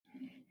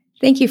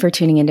Thank you for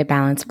tuning into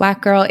Balanced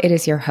Black Girl. It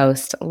is your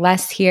host,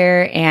 Les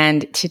here,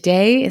 and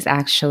today is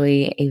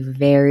actually a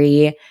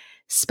very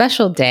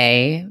special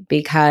day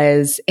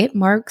because it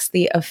marks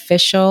the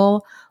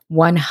official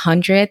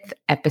 100th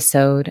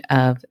episode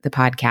of the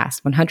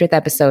podcast. 100th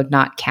episode,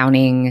 not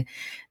counting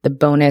the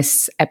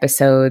bonus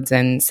episodes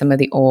and some of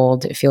the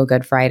old Feel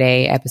Good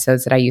Friday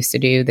episodes that I used to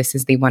do. This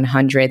is the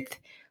 100th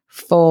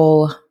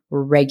full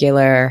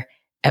regular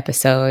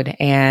episode.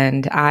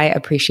 And I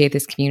appreciate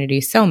this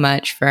community so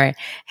much for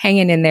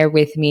hanging in there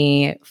with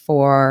me,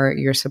 for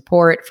your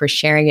support, for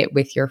sharing it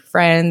with your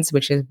friends,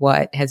 which is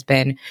what has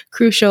been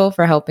crucial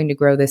for helping to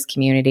grow this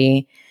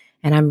community.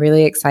 And I'm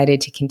really excited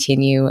to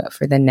continue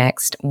for the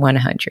next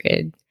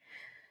 100.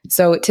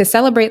 So to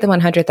celebrate the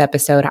 100th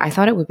episode, I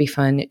thought it would be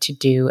fun to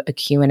do a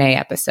Q&A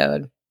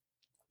episode.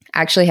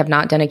 I actually have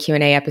not done a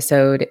Q&A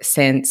episode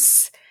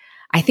since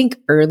I think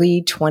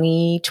early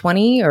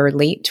 2020 or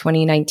late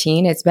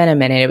 2019. It's been a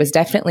minute. It was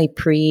definitely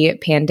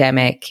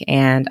pre-pandemic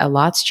and a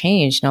lot's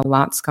changed and a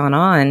lot's gone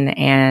on.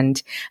 And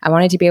I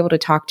wanted to be able to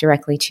talk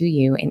directly to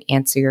you and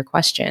answer your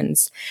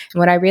questions. And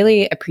what I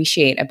really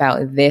appreciate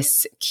about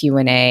this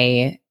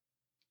Q&A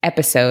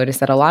episode is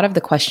that a lot of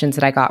the questions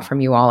that I got from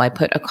you all, I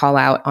put a call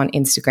out on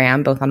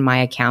Instagram, both on my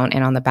account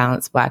and on the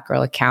Balanced Black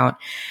Girl account,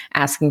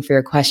 asking for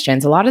your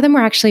questions. A lot of them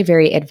were actually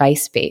very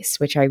advice-based,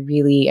 which I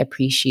really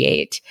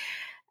appreciate.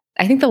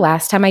 I think the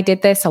last time I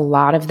did this, a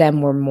lot of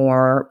them were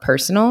more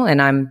personal,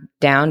 and I'm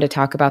down to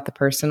talk about the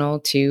personal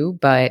too,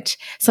 but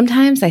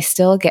sometimes I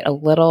still get a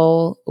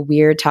little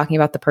weird talking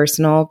about the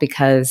personal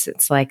because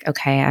it's like,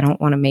 okay, I don't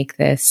want to make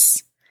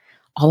this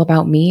all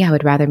about me. I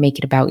would rather make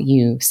it about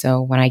you.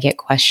 So when I get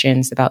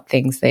questions about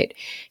things that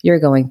you're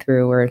going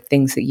through or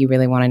things that you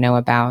really want to know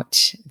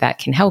about that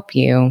can help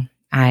you,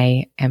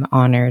 I am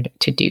honored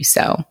to do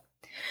so.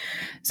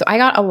 So I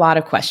got a lot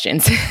of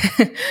questions,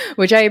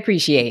 which I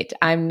appreciate.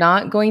 I'm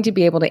not going to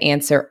be able to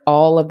answer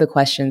all of the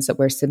questions that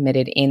were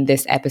submitted in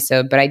this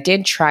episode, but I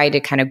did try to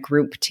kind of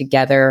group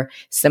together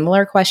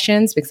similar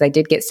questions because I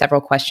did get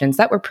several questions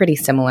that were pretty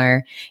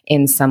similar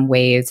in some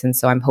ways. And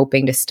so I'm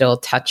hoping to still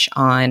touch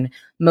on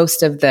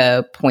most of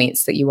the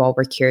points that you all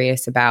were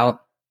curious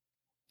about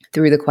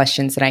through the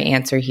questions that I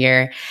answer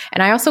here.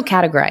 And I also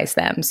categorize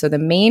them. So the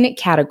main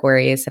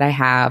categories that I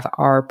have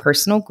are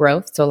personal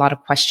growth. So a lot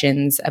of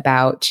questions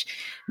about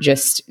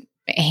just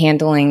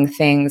handling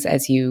things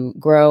as you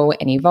grow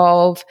and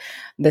evolve.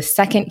 The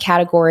second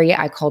category,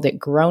 I called it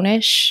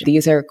grownish.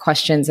 These are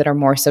questions that are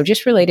more so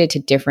just related to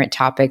different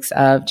topics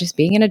of just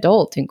being an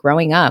adult and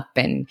growing up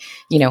and,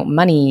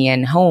 money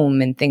and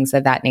home and things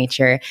of that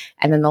nature.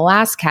 And then the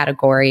last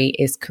category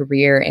is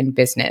career and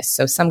business.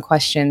 So some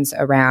questions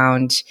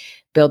around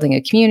building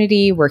a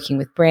community, working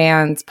with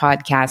brands,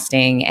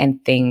 podcasting,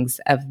 and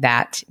things of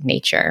that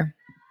nature.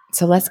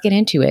 So let's get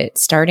into it,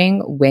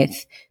 starting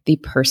with the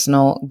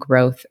personal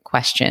growth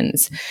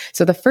questions.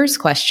 So the first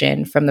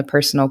question from the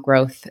personal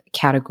growth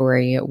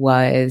category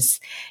was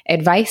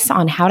advice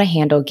on how to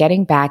handle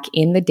getting back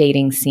in the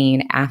dating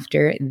scene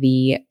after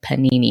the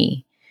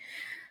panini.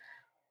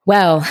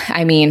 Well,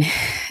 I mean,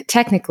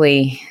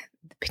 technically,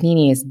 the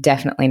panini is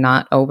definitely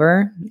not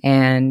over,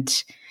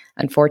 and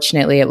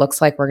unfortunately, it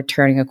looks like we're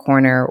turning a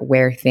corner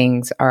where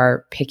things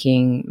are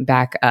picking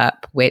back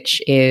up,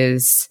 which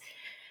is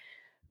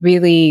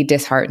really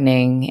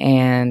disheartening.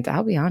 And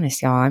I'll be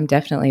honest, y'all, I'm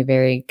definitely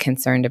very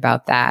concerned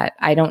about that.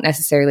 I don't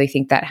necessarily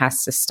think that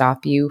has to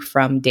stop you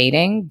from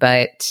dating,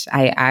 but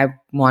I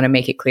want to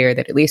make it clear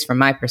that at least from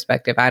my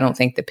perspective, I don't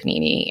think the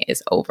panini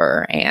is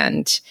over.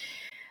 And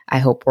I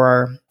hope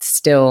we're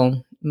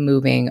still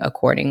moving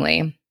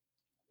accordingly.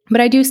 But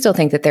I do still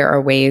think that there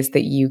are ways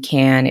that you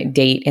can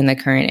date in the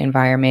current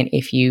environment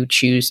if you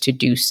choose to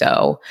do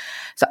so.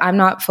 So I'm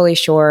not fully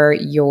sure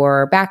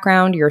your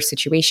background, your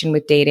situation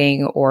with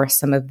dating, or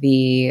some of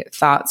the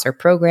thoughts or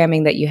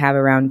programming that you have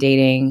around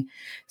dating.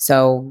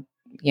 So,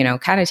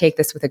 kind of take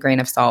this with a grain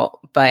of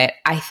salt. But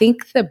I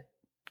think the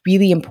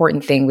really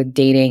important thing with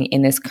dating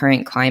in this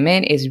current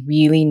climate is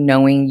really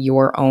knowing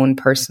your own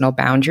personal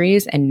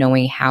boundaries and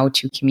knowing how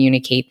to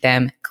communicate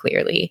them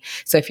clearly.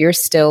 So if you're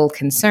still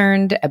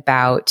concerned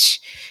about,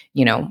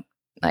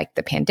 like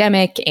the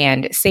pandemic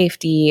and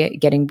safety,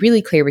 getting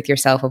really clear with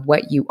yourself of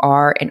what you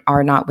are and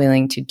are not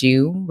willing to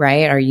do,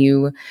 right? Are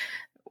you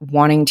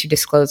wanting to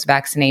disclose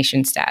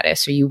vaccination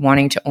status? Are you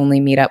wanting to only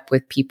meet up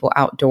with people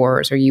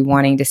outdoors? Are you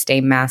wanting to stay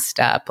masked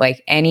up?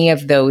 Like any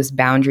of those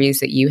boundaries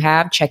that you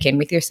have, check in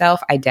with yourself,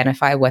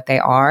 identify what they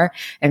are,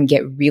 and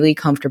get really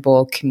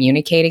comfortable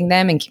communicating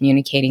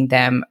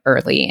them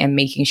early and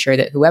making sure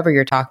that whoever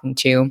you're talking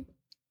to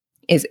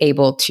is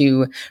able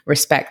to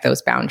respect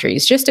those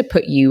boundaries just to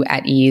put you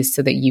at ease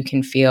so that you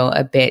can feel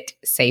a bit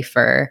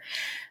safer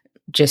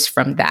just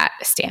from that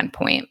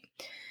standpoint.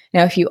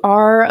 Now, if you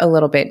are a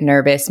little bit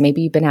nervous,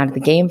 maybe you've been out of the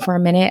game for a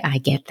minute, I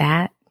get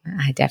that.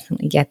 I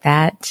definitely get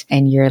that.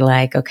 And you're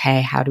like,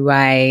 okay, how do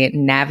I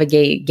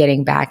navigate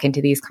getting back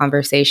into these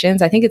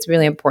conversations? I think it's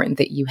really important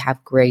that you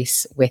have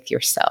grace with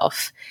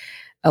yourself.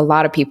 a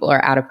lot of people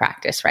are out of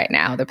practice right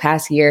now. The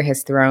past year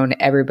has thrown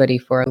everybody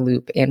for a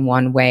loop in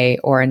one way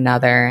or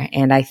another.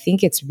 And I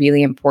think it's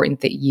really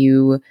important that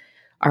you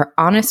are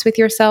honest with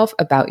yourself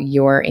about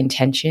your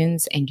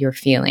intentions and your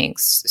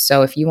feelings.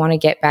 So if you want to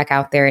get back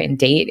out there and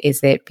date,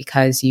 is it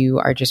because you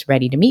are just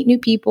ready to meet new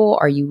people?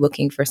 Are you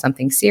looking for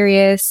something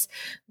serious?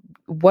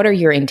 What are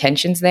your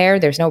intentions there?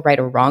 There's no right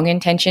or wrong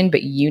intention,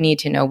 but you need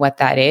to know what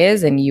that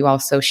is. And you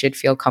also should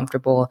feel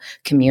comfortable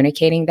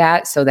communicating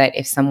that so that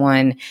if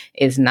someone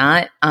is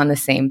not on the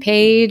same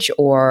page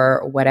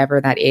or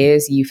whatever that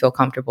is, you feel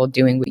comfortable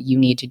doing what you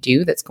need to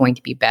do that's going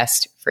to be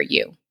best for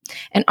you.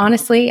 And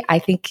honestly, I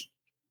think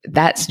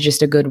that's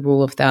just a good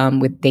rule of thumb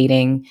with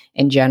dating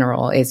in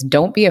general is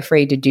don't be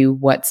afraid to do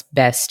what's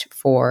best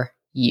for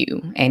you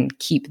and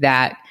keep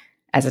that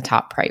as a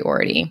top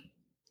priority.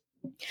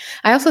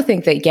 I also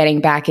think that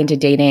getting back into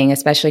dating,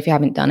 especially if you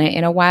haven't done it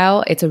in a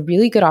while, it's a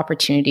really good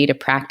opportunity to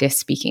practice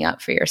speaking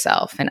up for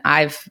yourself. And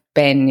I've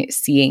been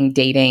seeing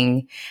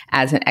dating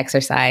as an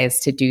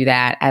exercise to do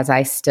that as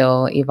I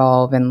still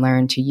evolve and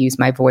learn to use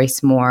my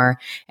voice more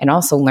and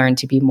also learn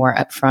to be more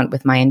upfront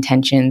with my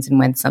intentions and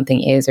when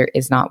something is or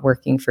is not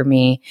working for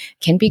me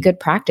can be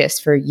good practice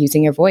for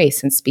using your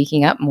voice and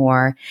speaking up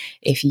more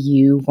if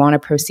you want to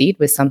proceed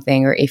with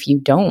something or if you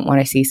don't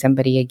want to see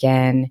somebody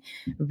again,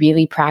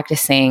 really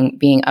practicing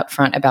being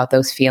upfront about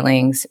those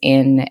feelings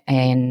in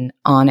an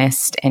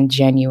honest and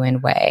genuine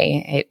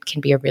way. It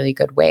can be a really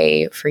good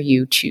way for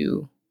you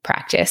to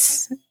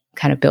practice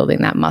kind of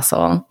building that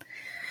muscle.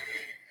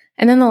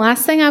 And then the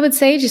last thing I would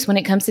say, just when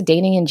it comes to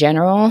dating in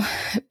general,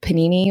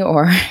 panini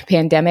or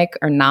pandemic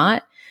or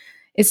not,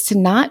 is to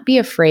not be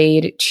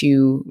afraid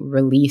to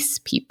release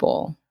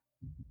people.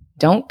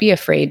 Don't be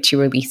afraid to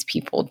release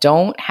people.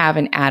 Don't have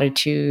an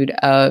attitude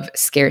of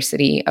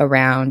scarcity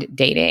around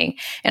dating.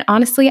 And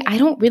honestly, I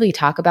don't really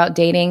talk about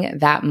dating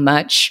that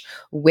much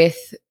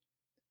with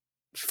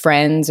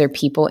friends or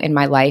people in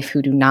my life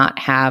who do not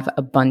have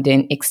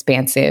abundant,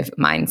 expansive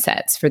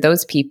mindsets. For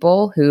those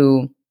people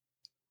who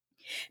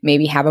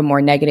maybe have a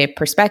more negative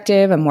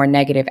perspective, a more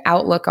negative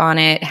outlook on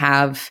it,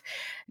 have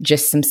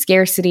just some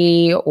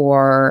scarcity,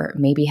 or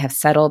maybe have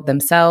settled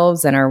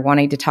themselves and are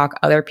wanting to talk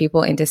other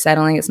people into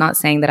settling. It's not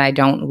saying that I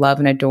don't love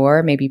and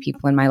adore maybe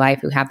people in my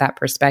life who have that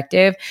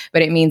perspective,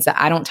 but it means that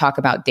I don't talk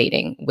about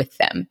dating with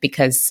them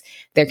because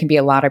there can be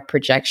a lot of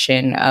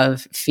projection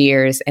of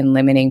fears and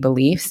limiting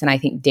beliefs. And I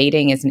think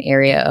dating is an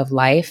area of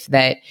life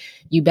that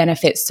you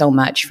benefit so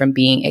much from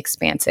being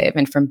expansive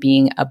and from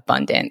being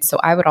abundant. So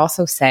I would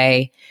also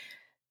say,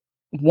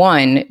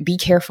 one, be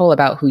careful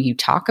about who you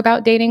talk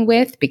about dating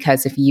with,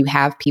 because if you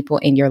have people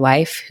in your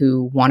life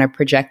who want to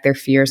project their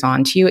fears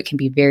onto you, it can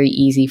be very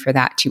easy for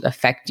that to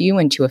affect you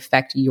and to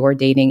affect your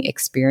dating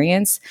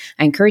experience.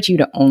 I encourage you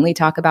to only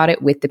talk about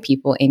it with the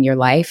people in your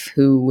life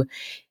who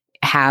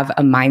have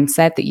a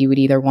mindset that you would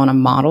either want to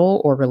model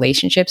or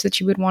relationships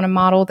that you would want to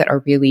model that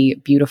are really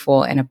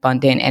beautiful and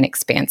abundant and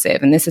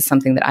expansive. And this is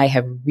something that I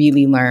have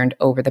really learned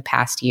over the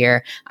past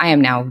year. I am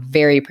now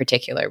very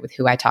particular with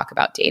who I talk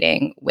about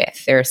dating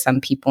with. There are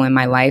some people in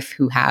my life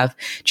who have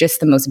just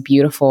the most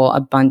beautiful,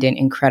 abundant,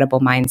 incredible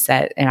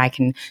mindset, and I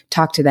can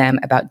talk to them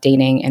about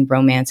dating and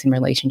romance and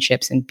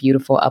relationships in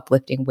beautiful,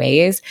 uplifting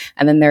ways.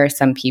 And then there are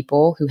some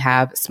people who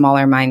have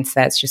smaller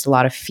mindsets, just a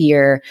lot of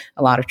fear,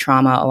 a lot of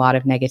trauma, a lot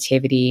of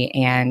negativity,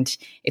 and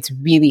it's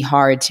really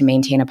hard to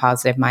maintain a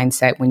positive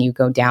mindset when you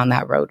go down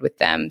that road with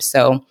them.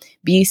 So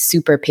be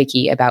super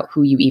picky about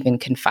who you even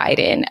confide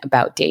in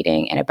about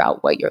dating and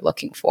about what you're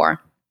looking for.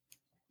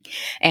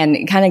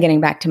 And kind of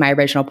getting back to my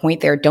original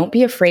point there, don't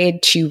be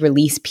afraid to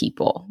release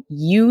people.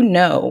 You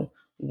know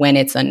when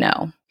it's a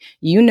no.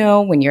 You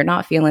know when you're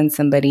not feeling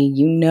somebody.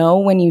 You know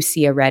when you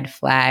see a red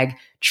flag.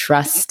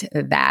 Trust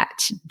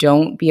that.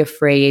 Don't be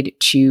afraid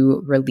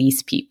to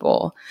release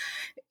people.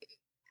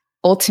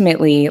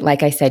 Ultimately,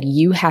 like I said,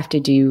 you have to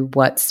do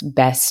what's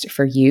best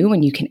for you,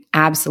 and you can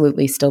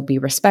absolutely still be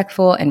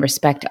respectful and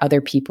respect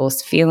other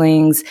people's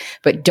feelings,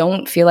 but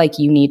don't feel like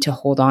you need to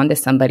hold on to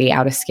somebody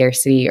out of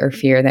scarcity or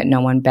fear that no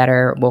one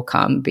better will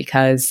come,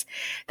 because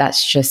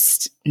that's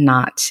just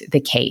not the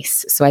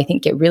case. So I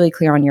think get really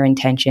clear on your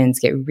intentions,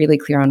 get really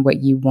clear on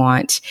what you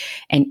want.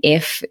 And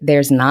if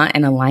there's not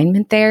an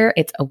alignment there,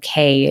 it's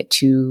okay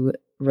to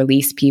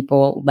release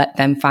people, let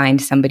them find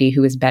somebody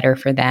who is better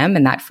for them,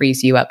 and that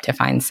frees you up to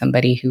find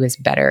somebody who is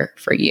better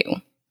for you.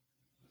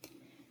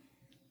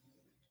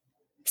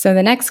 So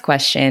the next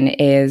question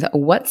is,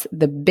 what's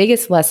the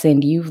biggest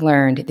lesson you've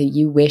learned that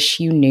you wish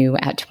you knew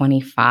at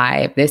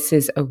 25? This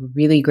is a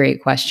really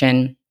great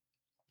question.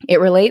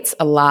 It relates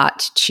a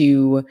lot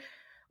to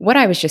what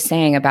I was just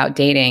saying about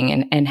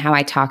dating and how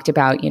I talked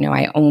about,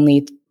 I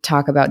only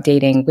talk about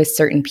dating with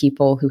certain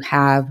people who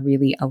have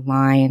really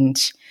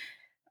aligned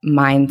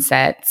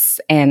mindsets.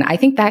 And I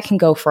think that can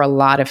go for a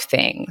lot of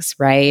things,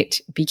 right?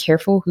 Be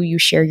careful who you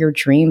share your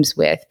dreams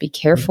with. Be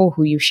careful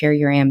who you share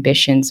your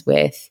ambitions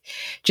with.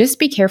 Just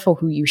be careful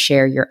who you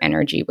share your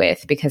energy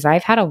with, because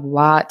I've had a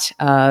lot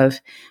of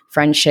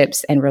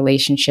friendships and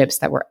relationships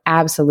that were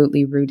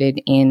absolutely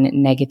rooted in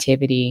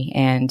negativity.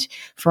 And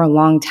for a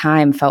long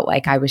time felt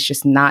like I was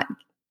just not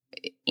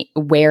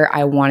where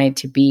I wanted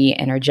to be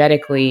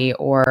energetically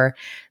or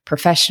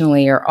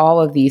professionally or all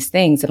of these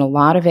things. And a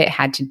lot of it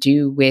had to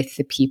do with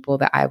the people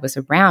that I was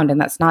around. And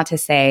that's not to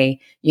say,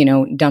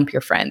 dump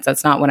your friends.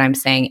 That's not what I'm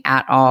saying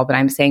at all. But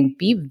I'm saying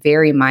be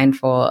very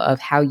mindful of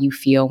how you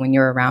feel when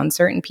you're around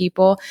certain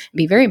people.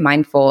 Be very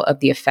mindful of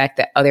the effect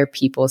that other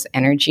people's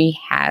energy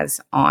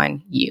has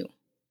on you.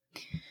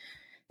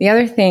 The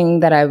other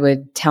thing that I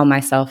would tell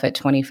myself at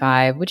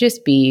 25 would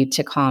just be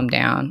to calm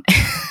down.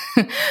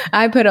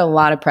 I put a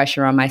lot of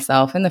pressure on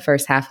myself in the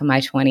first half of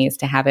my 20s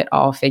to have it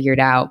all figured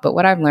out. But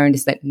what I've learned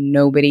is that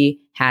nobody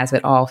has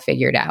it all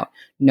figured out.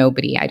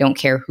 Nobody. I don't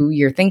care who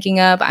you're thinking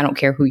of. I don't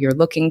care who you're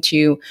looking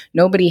to.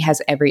 Nobody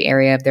has every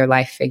area of their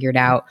life figured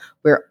out.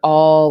 We're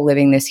all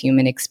living this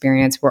human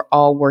experience. We're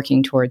all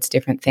working towards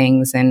different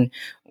things and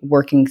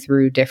working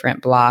through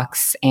different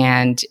blocks.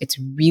 And it's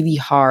really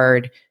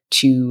hard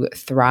to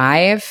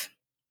thrive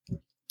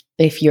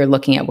if you're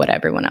looking at what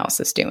everyone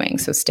else is doing.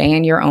 So stay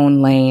in your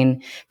own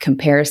lane.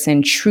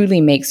 Comparison truly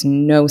makes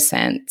no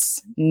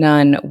sense,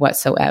 none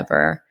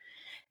whatsoever.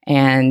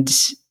 And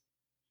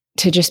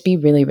to just be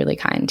really, really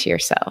kind to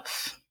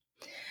yourself.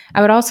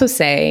 I would also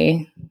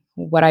say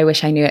what I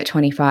wish I knew at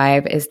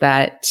 25 is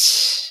that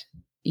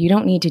you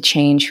don't need to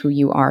change who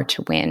you are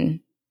to win.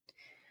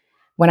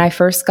 When I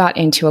first got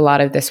into a lot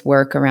of this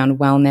work around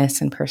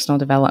wellness and personal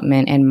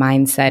development and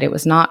mindset, it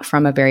was not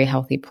from a very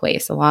healthy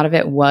place. A lot of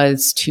it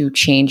was to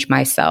change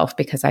myself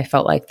because I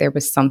felt like there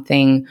was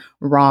something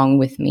wrong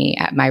with me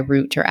at my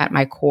root or at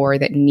my core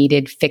that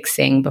needed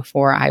fixing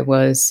before I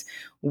was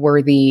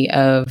worthy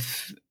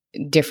of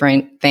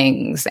different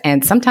things.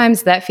 And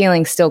sometimes that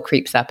feeling still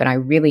creeps up, and I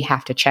really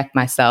have to check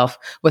myself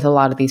with a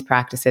lot of these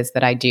practices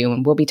that I do.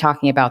 And we'll be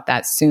talking about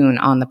that soon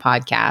on the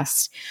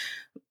podcast.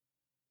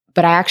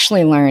 But I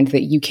actually learned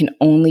that you can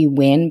only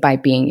win by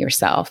being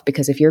yourself,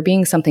 because if you're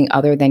being something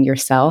other than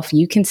yourself,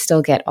 you can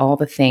still get all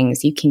the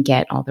things. You can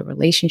get all the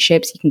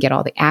relationships, you can get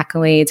all the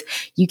accolades,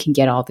 you can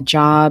get all the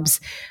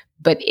jobs.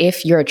 But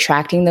if you're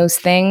attracting those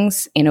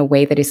things in a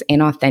way that is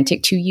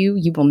inauthentic to you,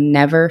 you will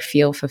never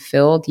feel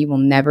fulfilled. You will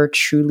never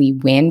truly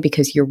win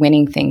because you're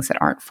winning things that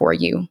aren't for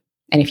you.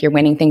 And if you're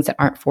winning things that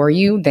aren't for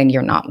you, then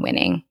you're not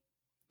winning.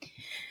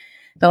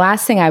 The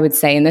last thing I would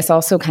say, and this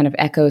also kind of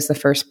echoes the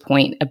first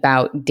point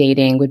about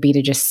dating, would be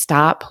to just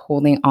stop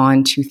holding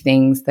on to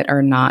things that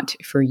are not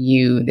for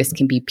you. This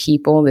can be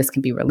people, this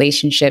can be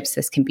relationships,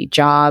 this can be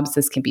jobs,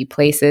 this can be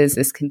places,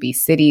 this can be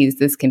cities,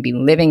 this can be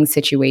living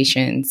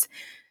situations.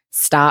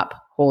 Stop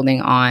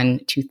holding on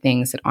to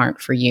things that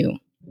aren't for you.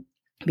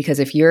 Because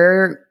if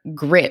your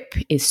grip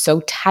is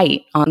so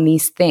tight on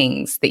these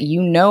things that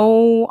you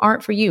know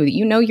aren't for you, that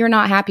you know you're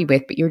not happy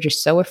with, but you're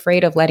just so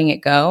afraid of letting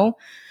it go,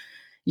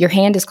 your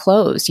hand is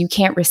closed. You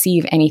can't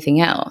receive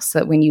anything else.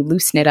 So when you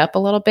loosen it up a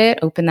little bit,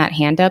 open that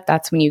hand up,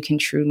 that's when you can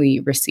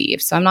truly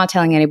receive. So I'm not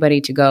telling anybody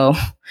to go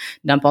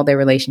dump all their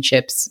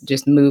relationships,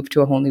 just move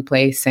to a whole new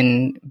place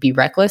and be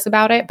reckless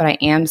about it. But I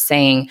am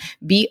saying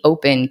be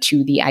open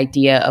to the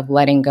idea of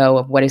letting go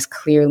of what is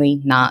clearly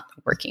not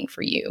working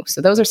for you. So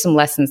those are some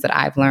lessons that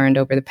I've learned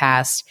over the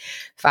past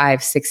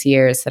 5-6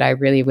 years that I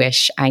really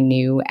wish I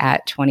knew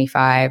at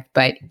 25.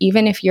 But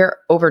even if you're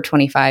over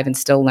 25 and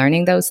still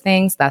learning those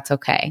things, that's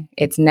okay.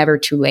 It's never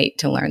too late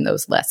to learn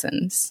those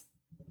lessons.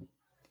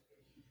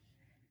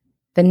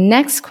 The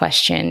next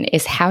question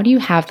is, how do you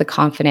have the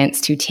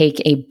confidence to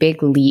take a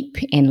big leap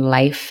in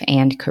life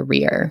and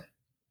career?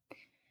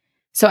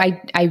 So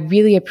I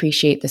really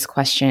appreciate this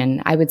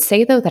question. I would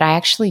say, though, that I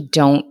actually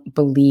don't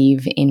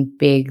believe in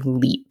big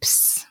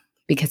leaps,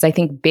 because I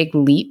think big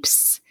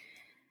leaps,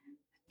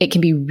 it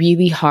can be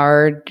really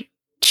hard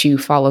to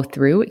follow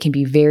through. It can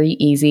be very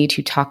easy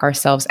to talk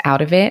ourselves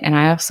out of it. And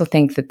I also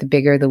think that the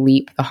bigger the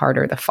leap, the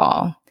harder the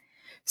fall.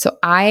 So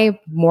I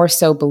more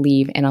so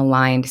believe in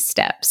aligned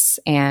steps.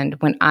 And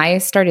when I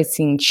started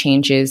seeing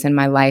changes in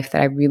my life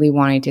that I really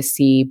wanted to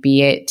see,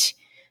 be it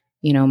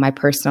my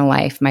personal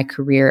life, my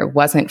career, it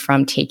wasn't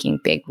from taking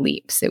big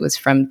leaps. It was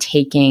from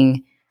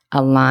taking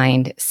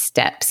aligned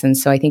steps. And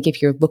so I think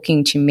if you're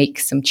looking to make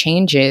some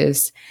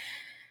changes,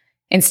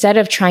 instead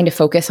of trying to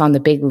focus on the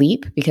big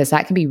leap, because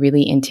that can be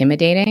really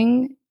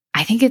intimidating,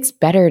 I think it's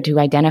better to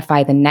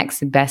identify the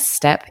next best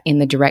step in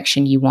the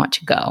direction you want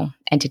to go,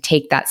 and to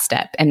take that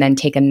step and then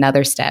take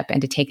another step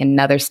and to take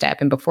another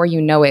step. And before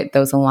you know it,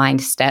 those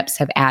aligned steps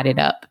have added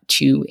up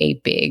to a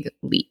big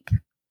leap.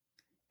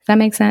 Does that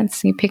make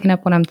sense? You picking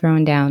up what I'm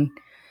throwing down?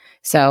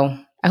 So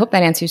I hope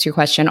that answers your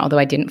question, although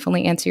I didn't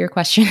fully answer your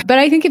question. But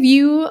I think if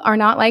you are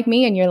not like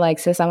me and you're like,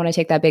 sis, I want to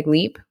take that big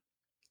leap,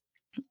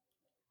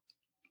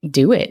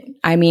 do it.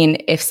 I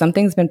mean, if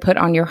something's been put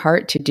on your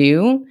heart to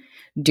do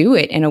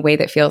it in a way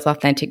that feels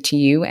authentic to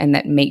you and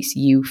that makes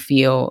you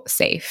feel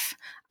safe.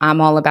 I'm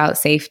all about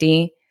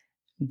safety.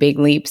 Big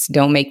leaps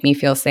don't make me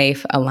feel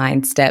safe.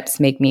 Aligned steps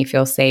make me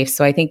feel safe.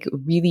 So I think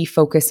really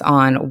focus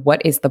on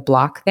what is the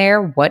block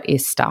there, what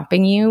is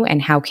stopping you,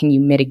 and how can you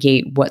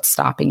mitigate what's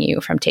stopping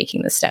you from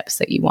taking the steps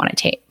that you want to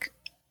take.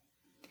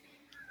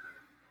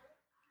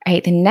 All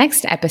right, the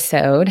next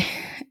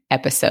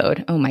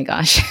oh my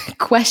gosh,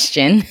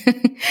 question.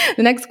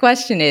 The next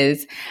question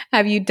is,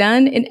 have you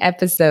done an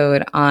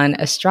episode on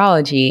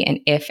astrology, and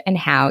if and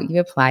how you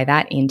apply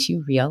that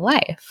into real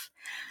life?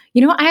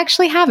 I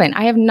actually haven't.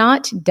 I have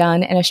not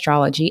done an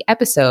astrology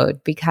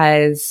episode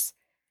because,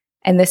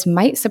 and this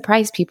might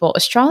surprise people,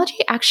 astrology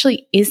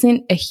actually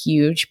isn't a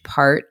huge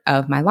part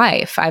of my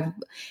life. I've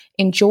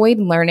enjoyed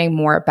learning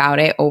more about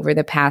it over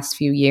the past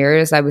few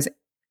years. I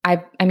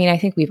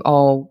think we've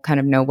all kind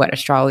of know what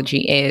astrology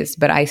is,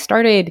 but I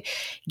started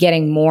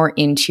getting more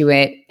into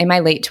it in my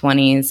late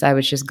 20s. I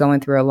was just going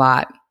through a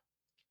lot.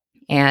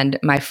 And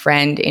my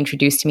friend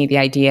introduced to me the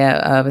idea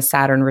of a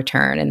Saturn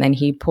return. And then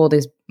he pulled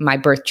my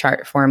birth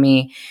chart for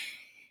me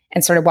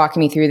and started walking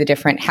me through the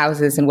different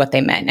houses and what they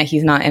meant. Now,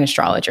 he's not an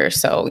astrologer,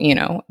 so,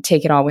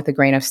 take it all with a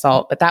grain of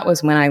salt. But that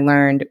was when I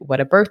learned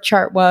what a birth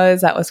chart was.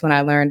 That was when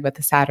I learned what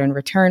the Saturn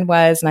return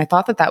was. And I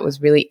thought that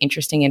was really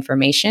interesting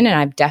information. And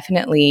I've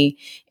definitely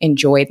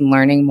enjoyed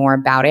learning more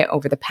about it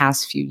over the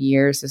past few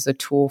years as a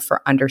tool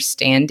for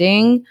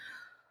understanding.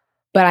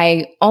 But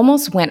I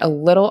almost went a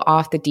little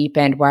off the deep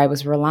end where I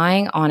was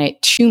relying on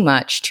it too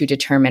much to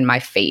determine my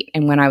fate.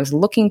 And when I was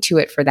looking to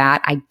it for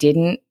that, I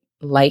didn't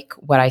like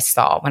what I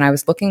saw. When I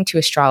was looking to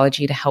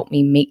astrology to help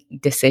me make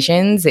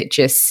decisions, it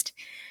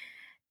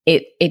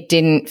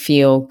didn't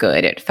feel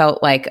good. It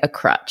felt like a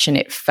crutch, and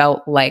it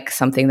felt like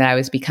something that I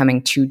was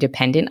becoming too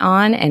dependent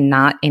on, and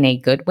not in a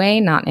good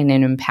way, not in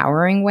an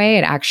empowering way.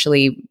 It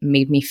actually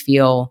made me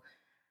feel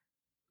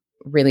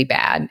really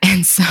bad.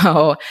 And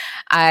so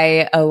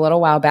I, a little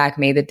while back,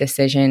 made the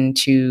decision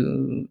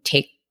to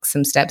take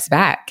some steps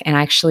back, and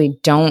I actually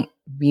don't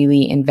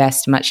really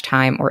invest much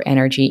time or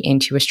energy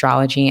into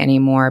astrology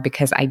anymore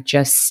because I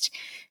just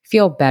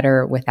feel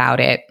better without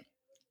it.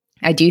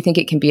 I do think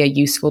it can be a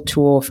useful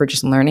tool for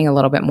just learning a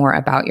little bit more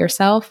about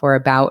yourself or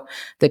about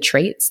the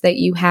traits that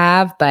you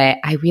have, but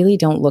I really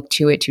don't look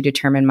to it to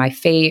determine my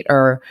fate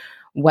or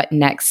what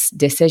next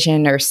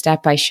decision or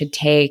step I should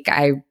take.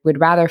 I would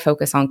rather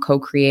focus on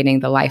co-creating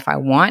the life I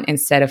want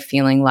instead of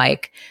feeling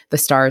like the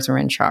stars are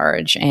in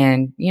charge.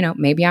 And,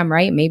 maybe I'm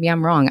right, maybe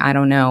I'm wrong, I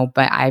don't know.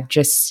 But I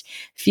just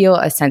feel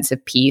a sense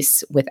of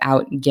peace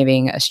without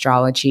giving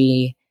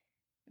astrology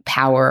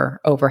power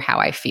over how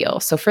I feel.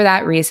 So for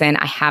that reason,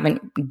 I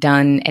haven't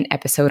done an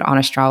episode on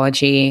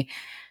astrology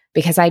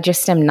because I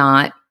just am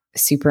not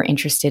super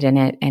interested in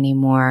it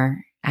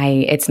anymore.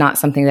 It's not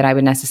something that I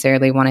would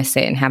necessarily want to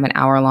sit and have an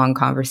hour-long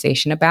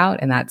conversation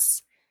about, and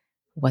that's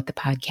what the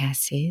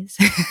podcast is.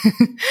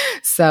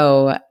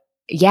 So,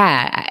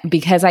 yeah,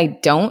 because I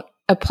don't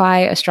apply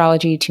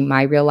astrology to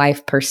my real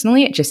life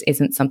personally, it just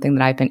isn't something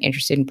that I've been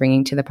interested in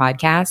bringing to the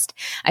podcast.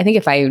 I think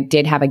if I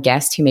did have a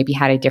guest who maybe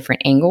had a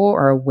different angle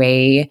or a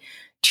way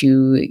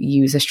to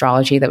use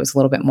astrology that was a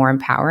little bit more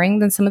empowering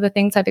than some of the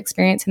things I've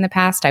experienced in the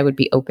past, I would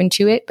be open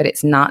to it, but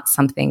it's not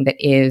something that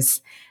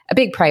is a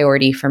big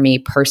priority for me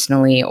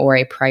personally or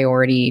a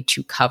priority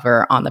to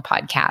cover on the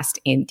podcast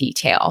in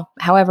detail.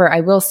 However, I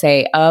will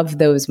say of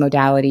those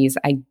modalities,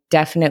 I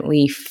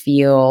definitely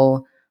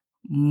feel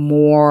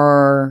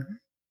more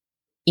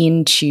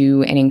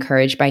into and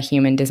encouraged by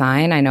human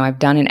design. I know I've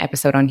done an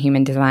episode on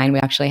human design. We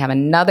actually have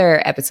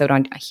another episode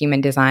on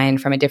human design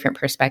from a different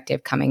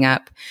perspective coming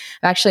up.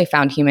 I've actually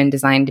found human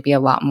design to be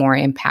a lot more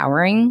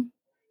empowering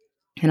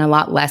and a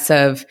lot less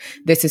of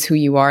this is who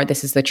you are,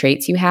 this is the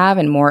traits you have,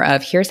 and more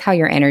of here's how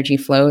your energy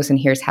flows and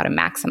here's how to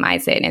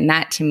maximize it. And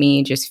that to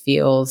me just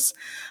feels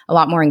a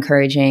lot more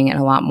encouraging and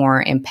a lot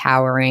more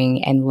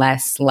empowering and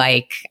less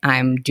like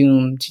I'm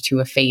doomed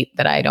to a fate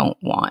that I don't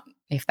want,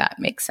 if that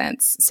makes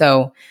sense.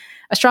 So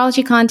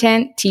astrology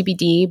content,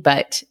 TBD,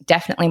 but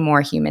definitely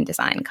more human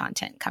design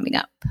content coming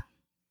up.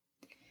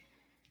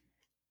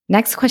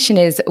 Next question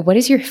is, what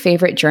is your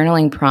favorite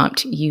journaling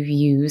prompt you've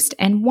used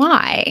and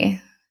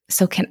why?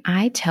 So can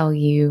I tell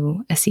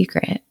you a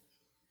secret?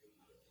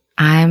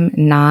 I'm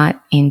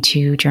not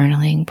into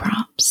journaling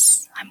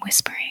prompts. I'm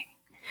whispering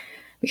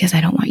because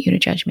I don't want you to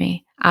judge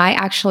me. I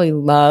actually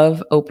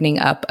love opening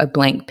up a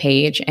blank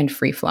page and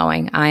free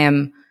flowing. I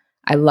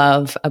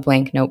love a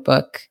blank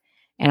notebook,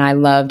 and I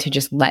love to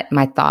just let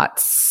my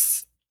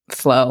thoughts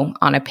flow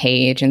on a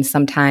page. And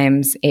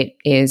sometimes it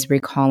is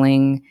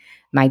recalling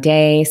my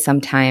day.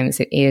 Sometimes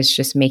it is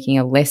just making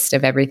a list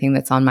of everything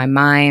that's on my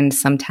mind.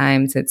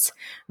 Sometimes it's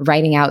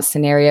writing out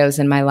scenarios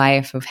in my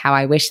life of how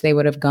I wish they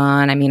would have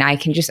gone. I mean, I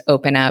can just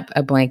open up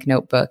a blank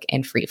notebook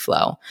and free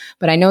flow.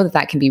 But I know that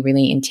that can be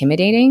really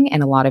intimidating,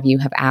 and a lot of you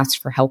have asked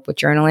for help with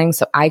journaling.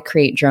 So I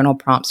create journal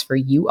prompts for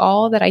you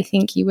all that I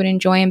think you would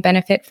enjoy and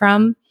benefit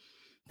from.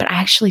 But I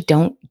actually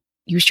don't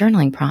use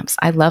journaling prompts.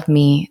 I love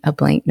me a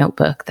blank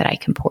notebook that I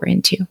can pour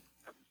into.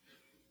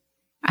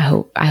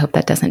 I hope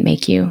that doesn't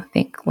make you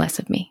think less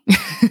of me.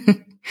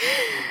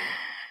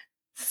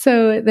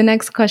 So the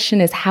next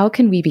question is, how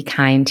can we be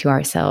kind to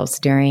ourselves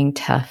during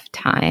tough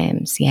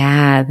times?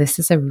 Yeah, this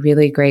is a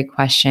really great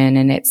question.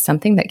 And it's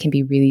something that can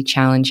be really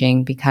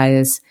challenging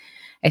because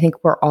I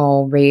think we're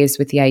all raised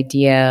with the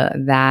idea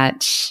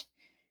that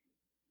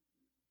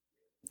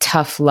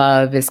tough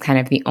love is kind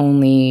of the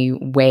only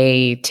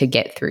way to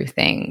get through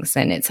things.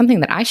 And it's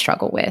something that I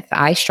struggle with.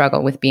 I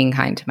struggle with being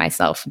kind to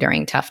myself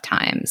during tough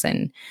times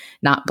and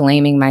not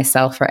blaming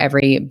myself for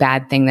every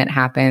bad thing that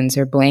happens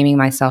or blaming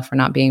myself for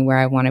not being where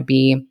I want to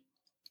be.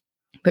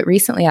 But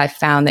recently I've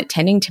found that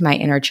tending to my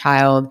inner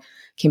child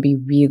can be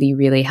really,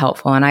 really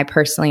helpful. And I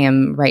personally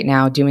am right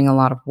now doing a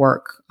lot of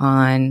work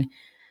on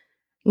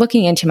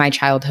looking into my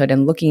childhood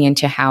and looking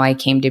into how I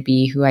came to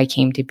be, who I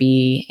came to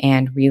be,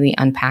 and really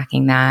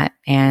unpacking that.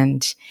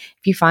 And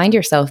if you find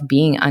yourself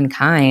being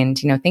unkind,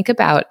 think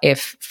about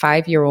if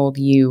 5-year-old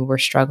you were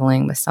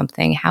struggling with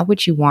something, how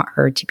would you want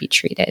her to be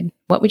treated?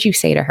 What would you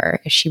say to her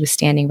if she was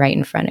standing right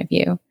in front of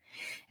you?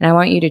 And I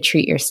want you to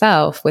treat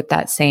yourself with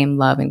that same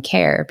love and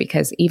care,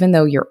 because even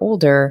though you're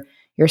older,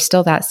 you're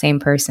still that same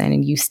person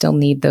and you still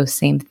need those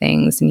same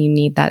things and you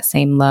need that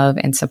same love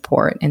and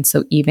support. And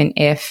so even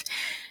if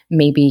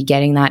maybe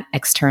getting that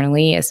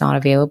externally is not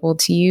available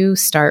to you,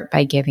 start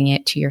by giving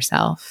it to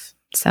yourself.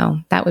 So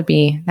that would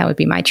be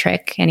my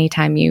trick.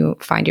 Anytime you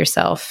find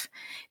yourself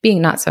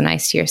being not so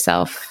nice to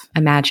yourself,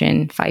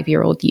 imagine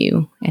 5-year-old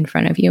you in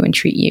front of you and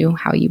treat you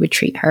how you would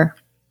treat her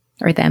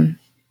or them.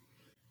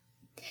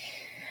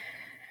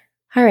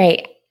 All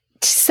right.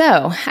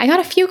 So I got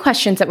a few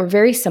questions that were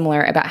very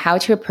similar about how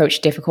to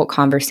approach difficult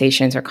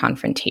conversations or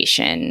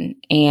confrontation.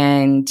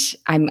 And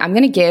I'm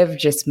going to give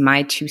just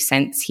my 2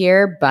 cents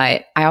here,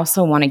 but I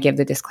also want to give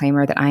the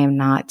disclaimer that I am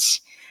not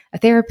a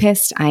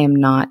therapist. I am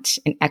not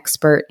an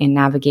expert in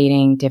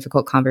navigating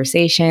difficult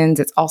conversations.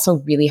 It's also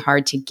really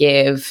hard to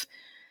give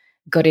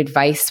good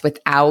advice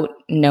without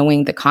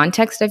knowing the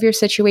context of your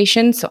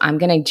situation. So I'm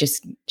going to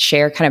just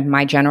share kind of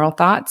my general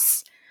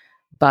thoughts,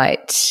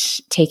 but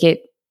take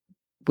it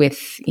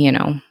with,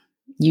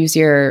 use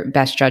your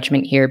best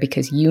judgment here,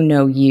 because you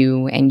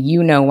and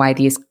you know why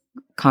these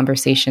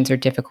conversations are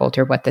difficult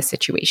or what the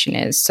situation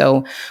is.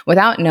 So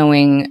without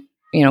knowing,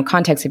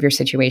 context of your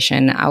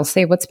situation, I'll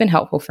say what's been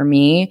helpful for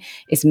me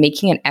is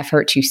making an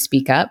effort to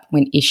speak up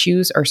when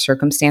issues or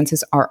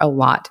circumstances are a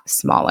lot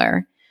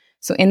smaller.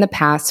 So in the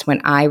past,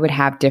 when I would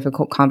have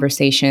difficult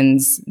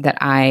conversations that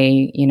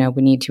I,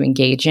 would need to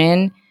engage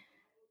in,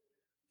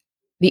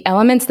 the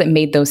elements that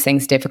made those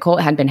things difficult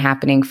had been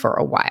happening for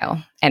a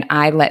while, and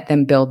I let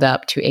them build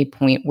up to a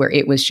point where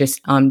it was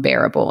just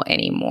unbearable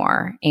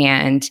anymore.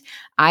 And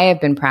I have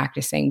been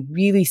practicing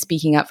really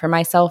speaking up for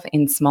myself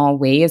in small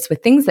ways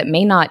with things that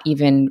may not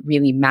even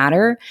really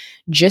matter,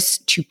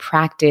 just to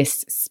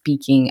practice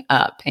speaking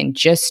up and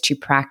just to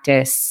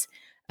practice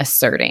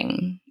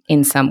asserting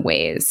in some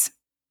ways.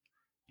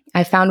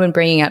 I found when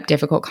bringing up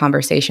difficult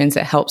conversations,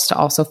 it helps to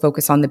also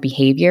focus on the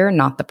behavior,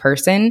 not the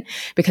person,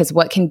 because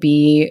what can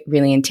be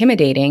really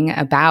intimidating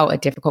about a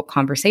difficult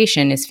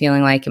conversation is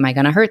feeling like, am I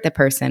going to hurt the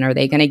person? Are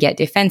they going to get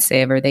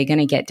defensive? Are they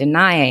going to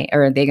deny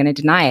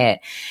it?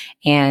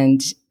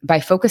 And by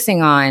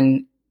focusing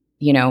on,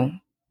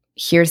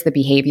 here's the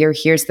behavior,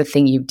 here's the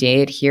thing you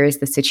did, here's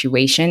the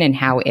situation and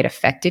how it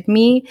affected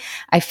me,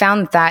 I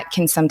found that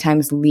can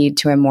sometimes lead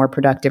to a more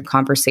productive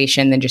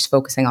conversation than just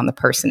focusing on the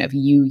person of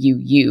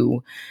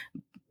you.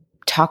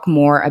 Talk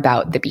more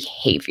about the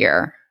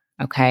behavior.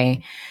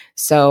 Okay.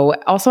 So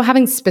also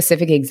having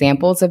specific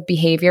examples of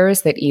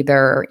behaviors that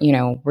either,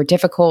 were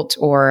difficult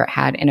or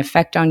had an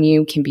effect on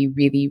you can be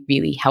really,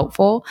 really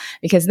helpful,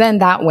 because then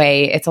that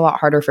way it's a lot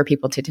harder for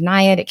people to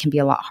deny it. It can be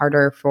a lot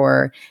harder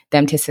for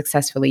them to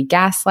successfully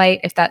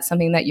gaslight if that's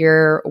something that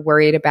you're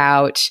worried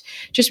about.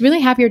 Just really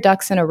have your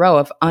ducks in a row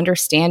of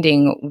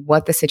understanding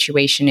what the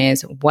situation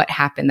is, what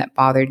happened that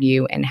bothered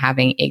you, and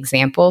having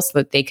examples so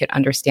that they could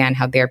understand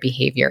how their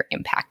behavior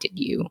impacted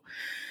you.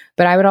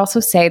 But I would also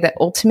say that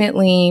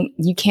ultimately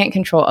you can't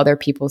control other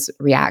people's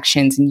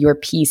reactions, and your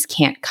peace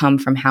can't come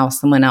from how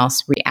someone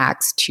else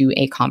reacts to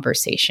a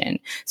conversation.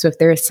 So if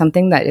there is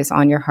something that is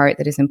on your heart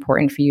that is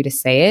important for you to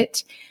say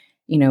it,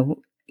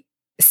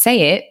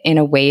 say it in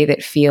a way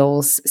that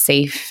feels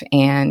safe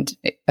and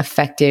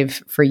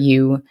effective for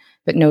you,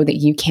 but know that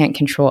you can't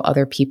control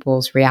other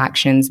people's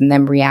reactions, and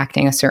them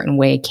reacting a certain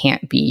way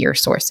can't be your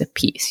source of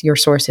peace. Your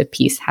source of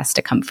peace has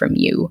to come from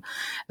you.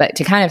 But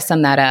to kind of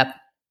sum that up,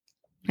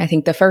 I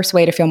think the first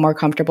way to feel more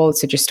comfortable is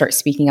to just start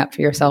speaking up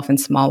for yourself in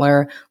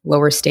smaller,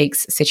 lower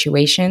stakes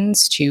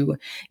situations to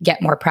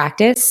get more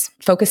practice,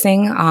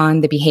 focusing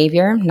on the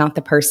behavior, not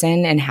the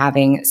person, and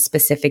having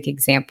specific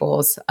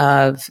examples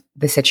of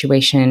the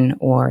situation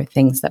or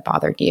things that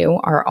bothered you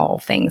are all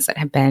things that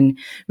have been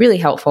really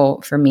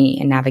helpful for me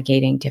in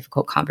navigating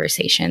difficult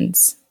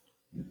conversations.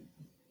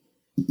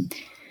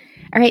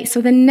 All right,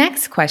 so the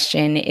next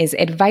question is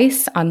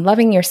advice on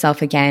loving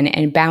yourself again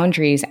and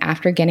boundaries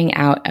after getting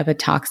out of a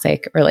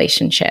toxic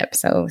relationship.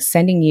 So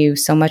sending you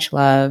so much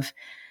love.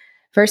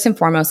 First and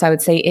foremost, I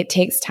would say it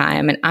takes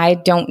time, and I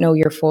don't know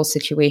your full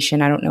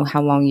situation. I don't know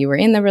how long you were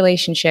in the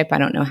relationship. I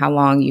don't know how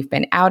long you've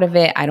been out of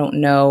it. I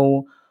don't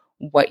know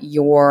what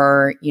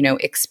your,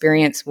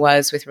 experience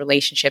was with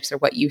relationships or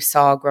what you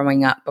saw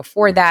growing up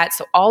before that.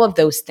 So all of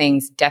those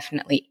things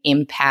definitely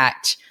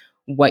impact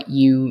what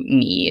you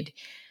need.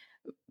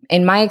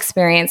 In my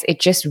experience,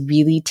 it just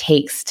really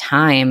takes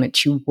time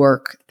to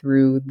work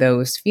through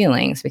those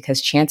feelings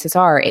because chances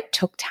are it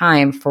took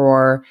time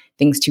for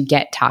things to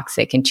get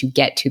toxic and to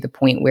get to the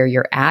point where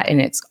you're at.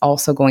 And it's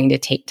also going to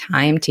take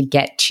time to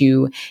get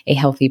to a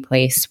healthy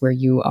place where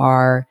you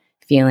are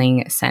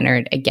feeling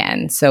centered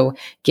again. So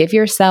give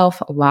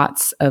yourself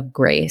lots of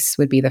grace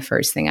would be the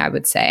first thing I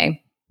would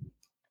say.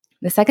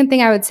 The second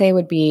thing I would say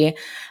would be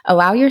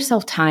allow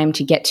yourself time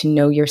to get to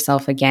know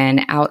yourself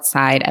again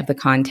outside of the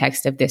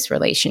context of this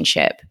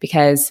relationship,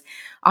 because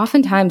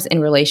oftentimes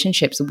in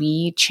relationships,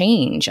 we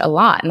change a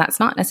lot, and that's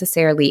not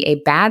necessarily a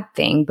bad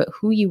thing, but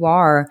who you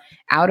are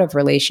out of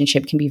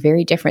relationship can be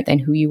very different than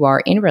who you are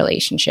in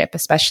relationship,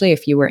 especially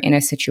if you were in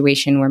a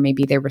situation where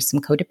maybe there was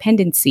some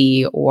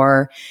codependency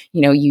or,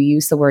 you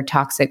use the word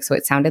toxic, so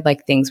it sounded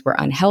like things were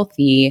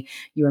unhealthy.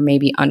 You were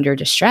maybe under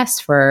distress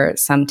for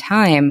some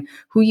time.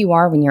 Who you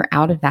are when you're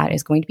out of that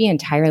is going to be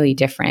entirely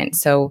different.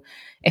 So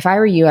if I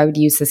were you, I would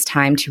use this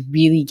time to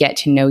really get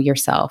to know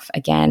yourself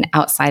again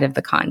outside of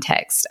the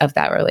context of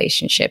that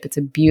relationship. It's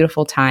a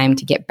beautiful time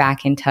to get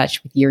back in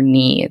touch with your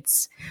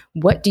needs.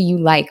 What do you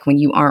like when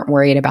you aren't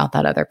worried about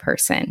that other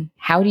person?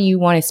 How do you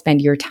want to spend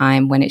your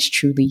time when it's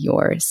truly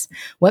yours?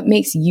 What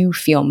makes you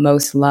feel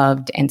most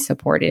loved and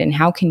supported? And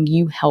how can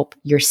you help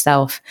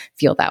yourself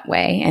feel that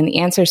way? And the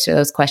answers to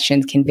those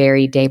questions can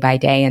vary day by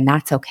day, and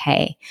that's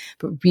okay.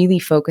 But really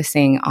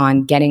focusing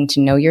on getting to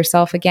know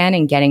yourself again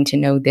and getting to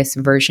know this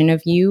version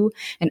of you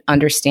and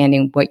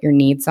understanding what your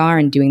needs are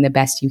and doing the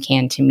best you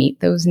can to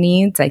meet those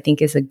needs, I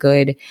think is a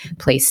good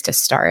place to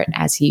start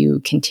as you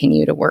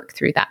continue to work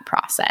through that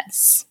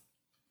process.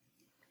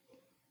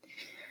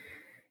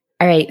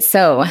 All right,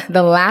 so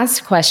the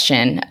last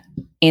question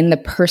in the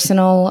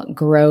personal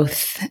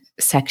growth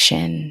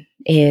section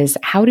is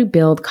how to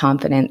build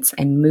confidence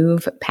and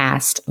move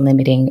past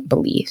limiting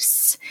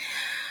beliefs.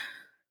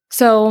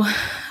 So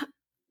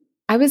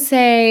I would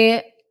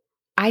say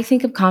I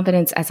think of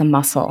confidence as a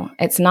muscle.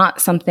 It's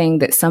not something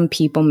that some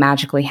people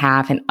magically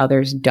have and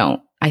others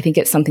don't. I think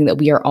it's something that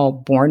we are all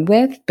born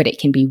with, but it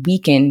can be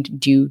weakened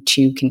due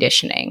to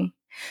conditioning.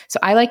 So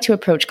I like to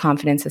approach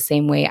confidence the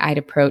same way I'd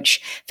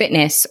approach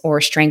fitness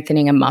or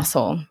strengthening a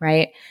muscle,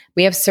 right?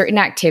 We have certain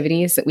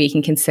activities that we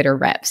can consider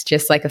reps,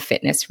 just like a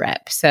fitness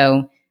rep.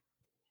 So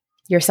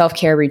your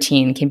self-care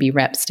routine can be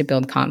reps to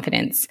build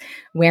confidence.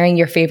 Wearing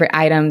your favorite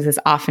items as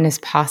often as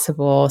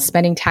possible,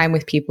 spending time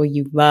with people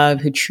you love,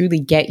 who truly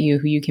get you,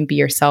 who you can be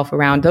yourself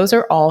around. Those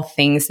are all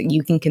things that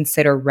you can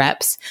consider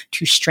reps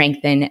to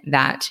strengthen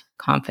that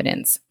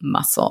confidence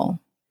muscle.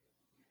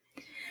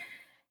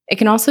 It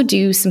can also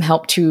do some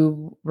help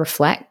to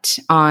reflect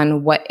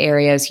on what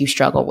areas you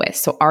struggle with.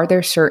 So are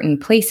there certain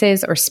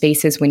places or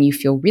spaces when you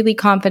feel really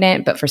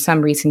confident, but for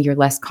some reason you're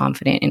less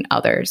confident in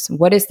others?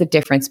 What is the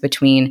difference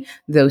between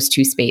those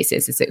two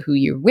spaces? Is it who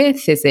you're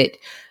with? Is it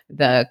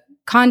the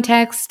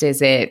context?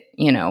 Is it,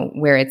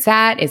 where it's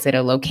at? Is it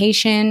a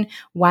location?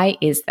 Why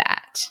is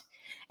that?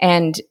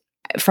 And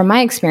from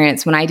my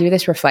experience, when I do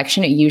this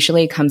reflection, it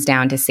usually comes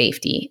down to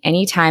safety.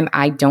 Anytime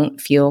I don't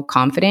feel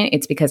confident,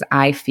 it's because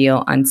I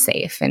feel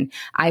unsafe. And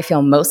I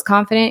feel most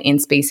confident in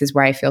spaces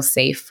where I feel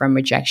safe from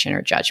rejection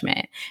or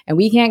judgment. And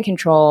we can't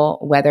control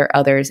whether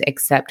others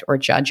accept or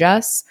judge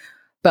us,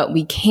 but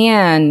we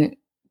can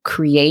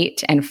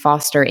create and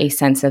foster a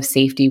sense of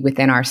safety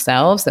within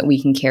ourselves that we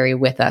can carry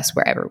with us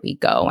wherever we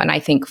go. And I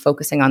think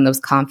focusing on those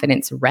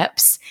confidence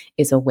reps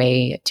is a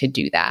way to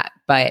do that.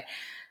 But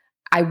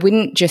I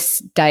wouldn't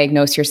just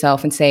diagnose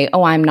yourself and say,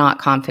 oh, I'm not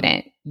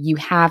confident. You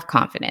have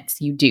confidence.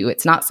 You do.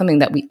 It's not something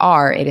that we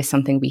are. It is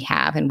something we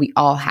have, and we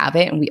all have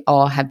it, and we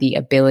all have the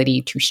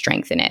ability to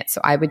strengthen it. So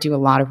I would do a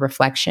lot of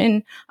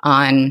reflection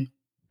on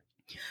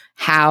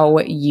how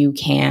you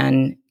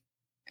can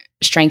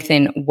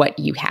strengthen what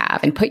you have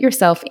and put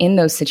yourself in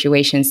those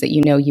situations that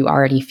you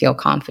already feel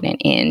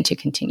confident in to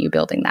continue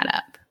building that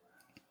up.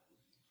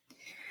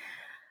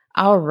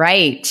 All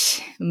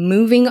right,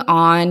 moving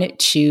on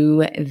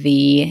to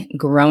the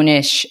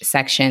grownish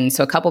section.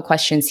 So a couple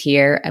questions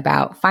here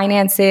about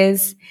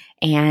finances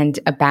and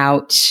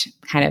about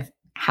kind of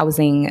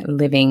housing,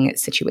 living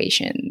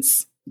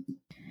situations.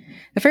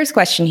 The first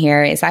question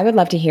here is, I would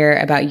love to hear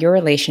about your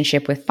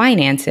relationship with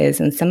finances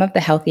and some of the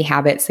healthy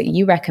habits that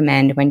you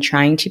recommend when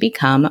trying to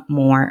become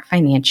more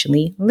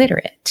financially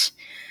literate.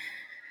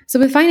 So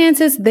with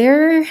finances,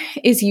 there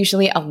is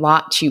usually a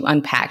lot to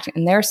unpack,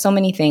 and there are so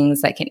many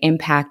things that can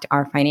impact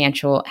our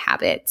financial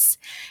habits.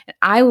 And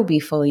I will be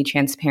fully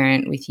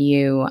transparent with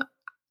you.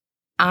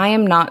 I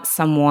am not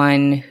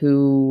someone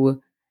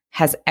who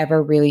has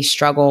ever really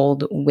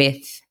struggled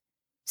with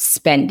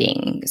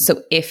spending.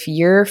 So if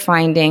you're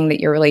finding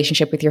that your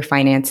relationship with your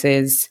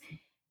finances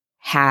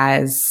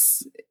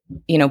has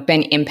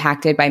been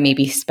impacted by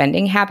maybe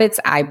spending habits,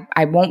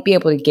 I won't be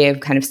able to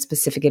give kind of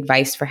specific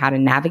advice for how to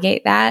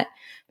navigate that.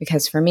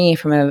 because for me,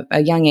 from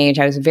a young age,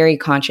 I was very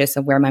conscious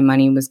of where my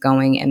money was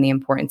going and the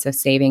importance of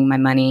saving my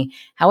money.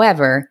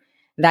 However,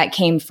 that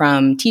came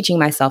from teaching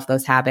myself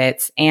those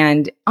habits.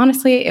 And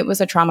honestly, it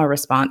was a trauma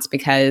response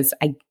because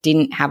I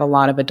didn't have a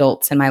lot of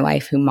adults in my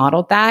life who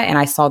modeled that. And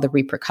I saw the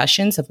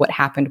repercussions of what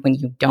happened when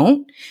you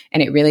don't.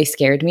 And it really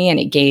scared me. And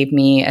it gave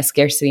me a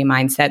scarcity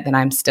mindset that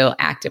I'm still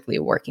actively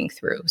working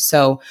through.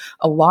 So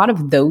a lot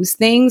of those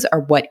things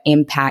are what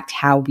impact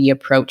how we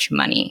approach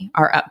money,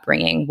 our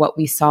upbringing, what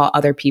we saw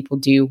other people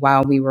do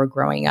while we were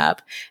growing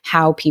up,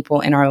 how people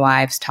in our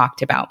lives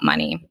talked about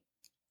money.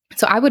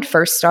 So I would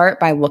first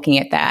start by looking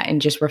at that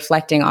and just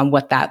reflecting on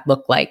what that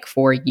looked like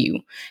for you.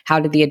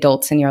 How did the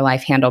adults in your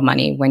life handle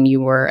money when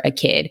you were a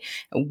kid?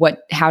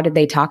 How did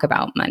they talk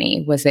about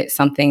money? Was it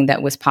something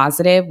that was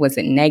positive? Was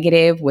it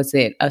negative? Was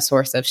it a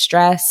source of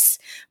stress?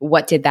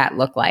 What did that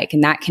look like?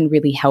 And that can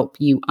really help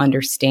you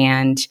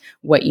understand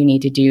what you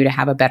need to do to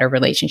have a better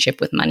relationship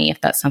with money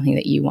if that's something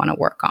that you want to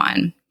work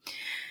on.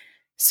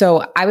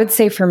 So I would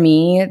say for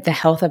me, the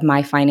health of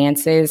my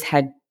finances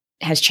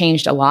has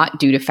changed a lot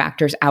due to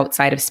factors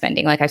outside of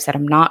spending. Like I've said,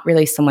 I'm not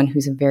really someone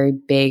who's a very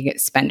big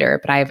spender,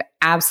 but I've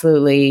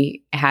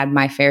absolutely had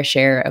my fair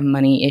share of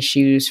money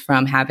issues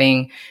from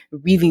having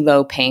really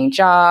low paying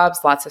jobs,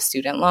 lots of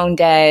student loan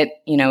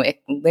debt,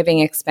 living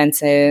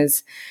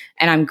expenses.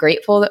 And I'm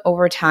grateful that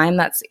over time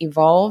that's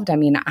evolved. I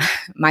mean,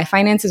 my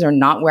finances are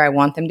not where I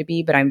want them to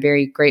be, but I'm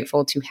very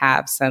grateful to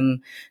have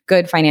some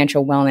good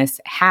financial wellness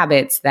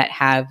habits that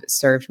have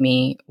served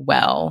me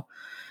well.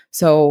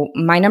 So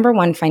my number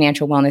one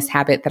financial wellness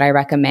habit that I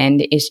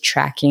recommend is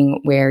tracking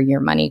where your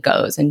money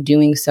goes and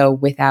doing so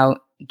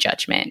without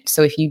judgment.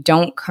 So if you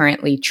don't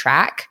currently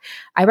track,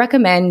 I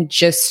recommend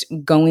just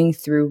going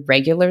through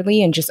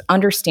regularly and just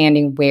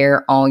understanding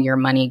where all your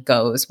money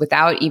goes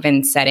without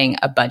even setting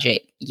a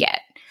budget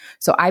yet.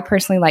 So I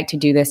personally like to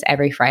do this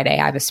every Friday.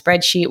 I have a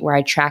spreadsheet where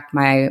I track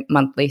my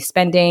monthly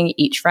spending.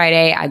 Each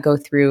Friday, I go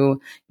through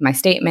my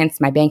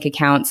statements, my bank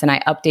accounts, and I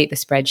update the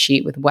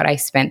spreadsheet with what I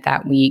spent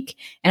that week.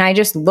 And I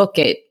just look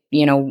at,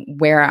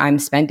 where I'm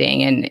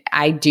spending. And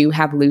I do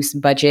have loose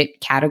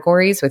budget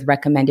categories with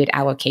recommended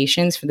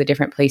allocations for the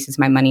different places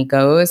my money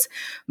goes.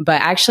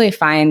 But I actually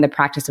find the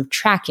practice of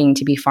tracking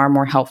to be far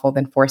more helpful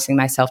than forcing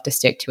myself to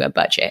stick to a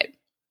budget.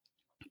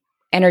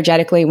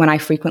 Energetically, when I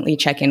frequently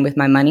check in with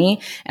my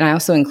money, and I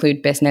also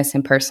include business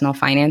and personal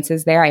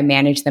finances there, I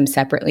manage them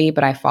separately,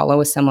 but I follow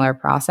a similar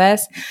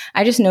process.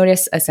 I just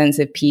notice a sense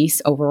of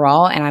peace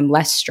overall, and I'm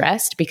less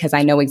stressed because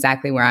I know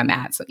exactly where I'm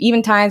at. So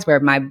even times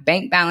where my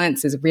bank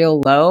balance is real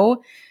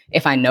low,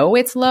 if I know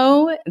it's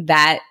low,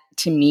 that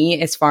to me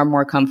is far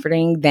more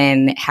comforting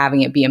than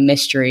having it be a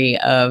mystery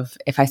of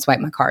if I swipe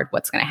my card,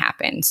 what's going to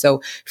happen.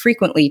 So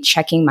frequently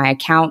checking my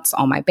accounts,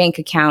 all my bank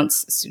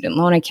accounts, student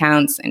loan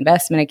accounts,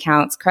 investment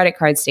accounts, credit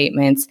card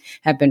statements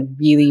have been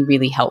really,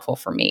 really helpful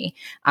for me.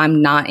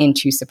 I'm not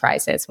into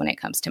surprises when it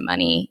comes to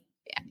money.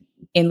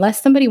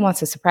 Unless somebody wants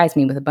to surprise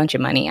me with a bunch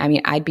of money, I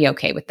mean, I'd be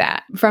okay with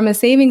that. From a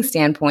savings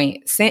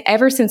standpoint,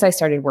 ever since I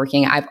started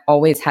working, I've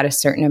always had a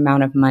certain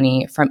amount of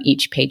money from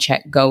each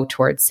paycheck go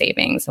towards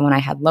savings. And when I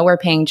had lower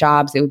paying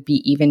jobs, it would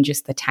be even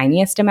just the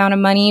tiniest amount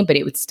of money, but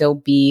it would still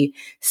be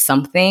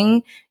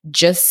something.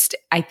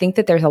 I think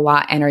that there's a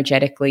lot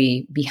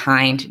energetically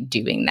behind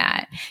doing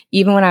that.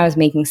 Even when I was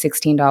making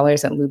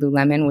 $16 at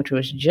Lululemon, which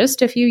was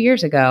just a few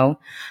years ago,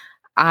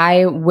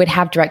 I would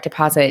have direct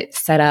deposit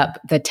set up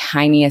the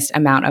tiniest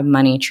amount of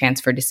money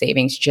transferred to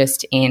savings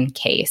just in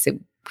case. It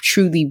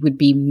truly would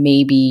be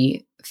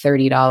maybe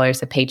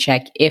 $30 a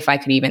paycheck if I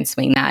could even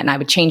swing that. And I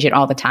would change it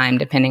all the time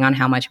depending on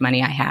how much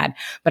money I had.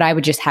 But I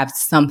would just have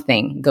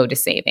something go to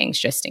savings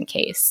just in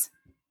case.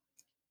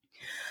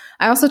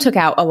 I also took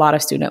out a lot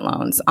of student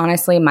loans.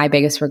 Honestly, my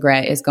biggest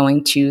regret is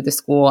going to the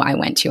school I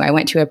went to. I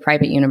went to a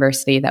private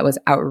university that was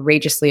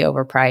outrageously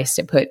overpriced.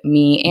 It put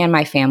me and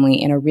my family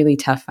in a really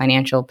tough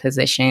financial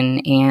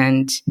position.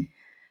 And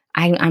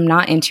I'm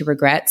not into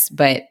regrets,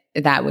 but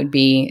that would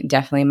be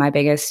definitely my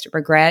biggest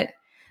regret.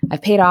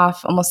 I've paid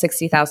off almost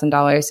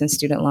 $60,000 in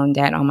student loan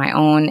debt on my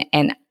own.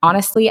 And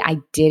honestly, I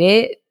did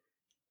it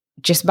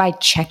just by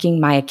checking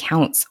my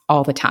accounts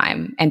all the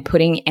time and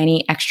putting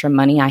any extra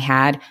money I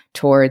had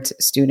towards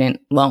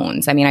student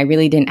loans. I mean, I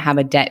really didn't have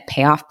a debt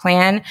payoff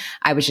plan.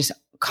 I was just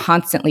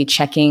constantly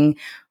checking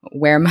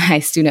where my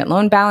student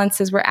loan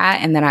balances were at.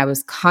 And then I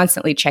was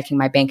constantly checking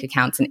my bank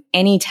accounts. And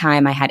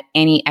anytime I had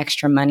any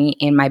extra money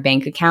in my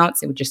bank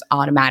accounts, it would just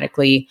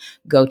automatically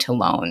go to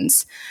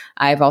loans.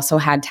 I've also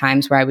had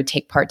times where I would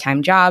take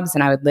part-time jobs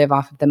and I would live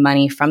off of the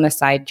money from the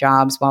side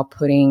jobs while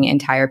putting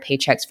entire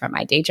paychecks from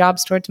my day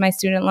jobs towards my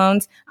student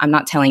loans. I'm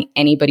not telling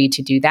anybody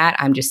to do that.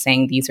 I'm just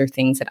saying these are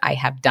things that I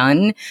have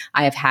done.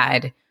 I have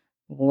had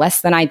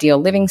less than ideal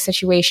living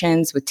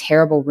situations with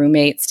terrible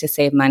roommates to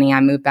save money.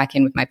 I moved back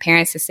in with my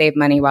parents to save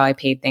money while I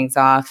paid things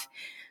off.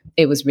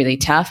 It was really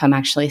tough. I'm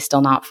actually still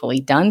not fully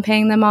done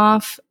paying them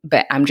off,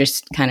 but I'm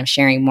just kind of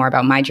sharing more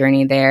about my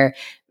journey there.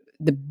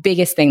 The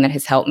biggest thing that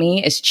has helped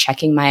me is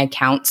checking my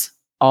accounts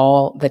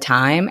all the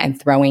time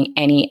and throwing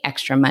any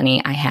extra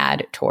money I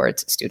had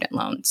towards student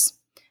loans.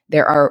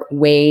 There are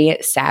way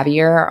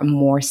savvier,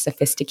 more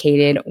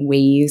sophisticated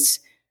ways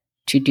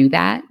to do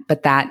that,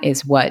 but that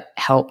is what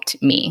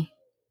helped me.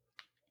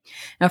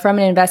 Now, from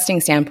an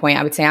investing standpoint,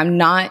 I would say I'm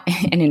not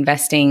an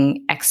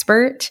investing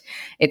expert.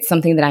 It's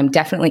something that I'm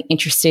definitely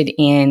interested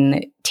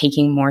in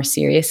taking more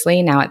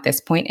seriously now at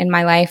this point in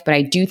my life. But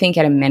I do think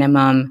at a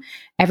minimum,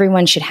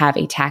 everyone should have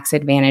a tax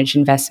advantage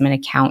investment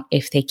account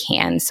if they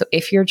can. So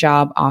if your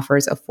job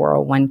offers a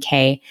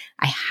 401k,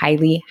 I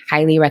highly,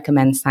 highly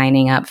recommend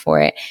signing up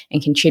for it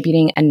and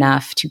contributing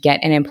enough to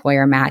get an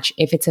employer match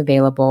if it's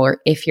available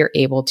or if you're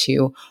able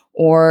to,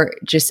 or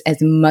just as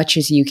much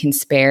as you can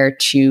spare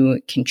to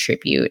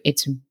contribute.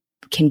 It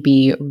can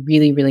be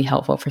really, really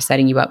helpful for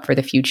setting you up for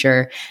the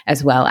future,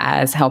 as well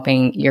as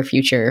helping your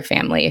future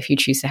family if you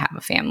choose to have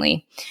a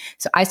family.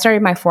 So I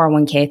started my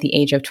 401k at the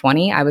age of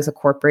 20. I was a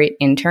corporate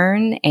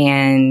intern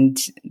and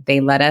they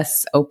let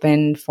us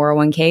open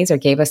 401ks or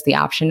gave us the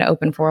option to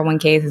open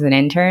 401ks as an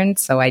intern.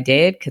 So I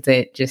did because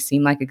it just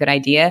seemed like a good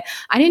idea.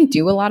 I didn't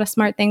do a lot of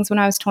smart things when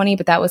I was 20,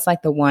 but that was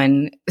like the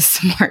one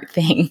smart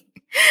thing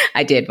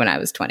I did when I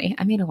was 20.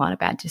 I made a lot of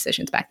bad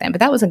decisions back then, but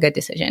that was a good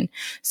decision.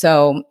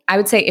 So I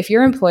would say if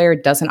your employer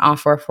doesn't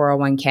offer a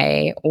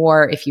 401k,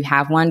 or if you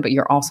have one, but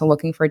you're also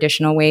looking for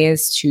additional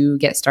ways to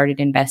get started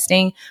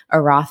investing,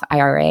 a Roth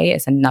IRA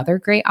is another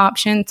great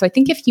option. So I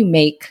think if you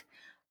make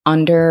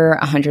under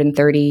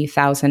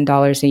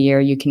 $130,000 a year,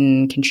 you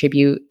can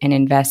contribute and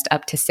invest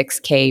up to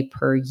 $6,000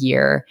 per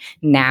year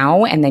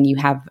now, and then you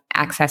have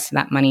access to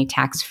that money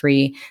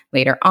tax-free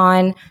later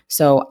on.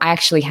 So I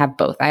actually have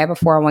both. I have a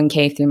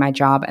 401k through my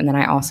job, and then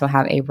I also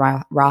have a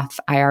Roth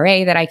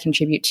IRA that I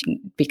contribute to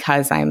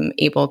because I'm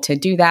able to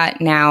do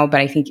that now. But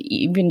I think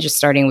even just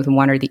starting with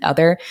one or the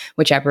other,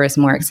 whichever is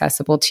more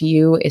accessible to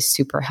you, is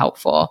super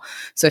helpful.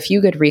 So a few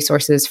good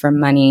resources for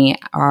money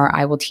are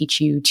I Will Teach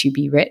You to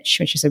Be Rich,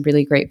 which is a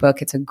really great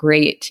book. It's a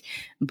great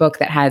book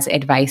that has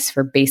advice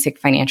for basic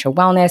financial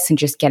wellness and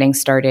just getting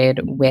started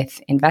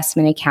with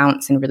investment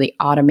accounts and really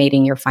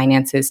automating your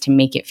finances to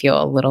make it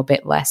feel a little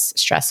bit less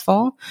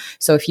stressful.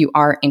 So if you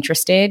are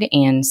interested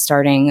in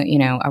starting,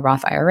 a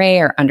Roth IRA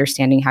or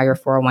understanding how your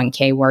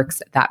 401k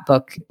works, that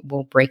book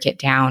will break it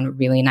down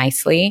really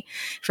nicely.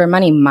 For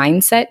money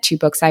mindset, 2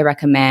 books I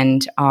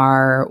recommend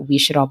are We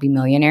Should All Be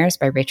Millionaires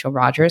by Rachel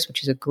Rodgers,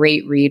 which is a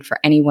great read for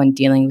anyone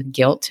dealing with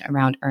guilt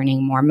around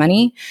earning more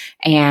money.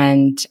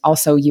 And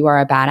also You Are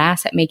a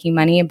Badass at Making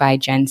Money by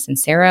Jen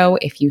Sincero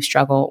if you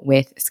struggle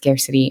with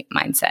scarcity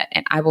mindset.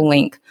 And I will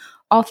link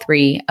all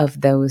 3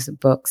 of those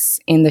books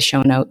in the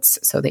show notes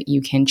so that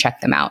you can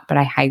check them out. But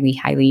I highly,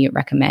 highly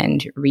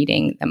recommend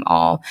reading them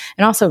all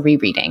and also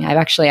rereading.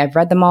 I've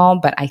read them all,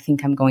 but I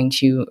think I'm going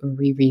to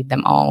reread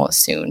them all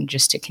soon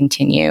just to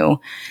continue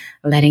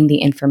letting the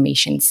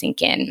information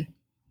sink in.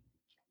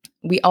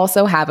 We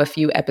also have a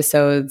few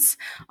episodes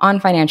on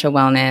financial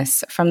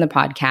wellness from the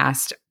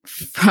podcast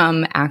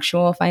from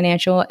actual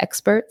financial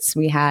experts.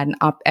 We had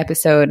an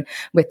episode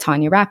with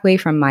Tanya Rapley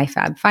from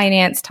MyFab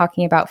Finance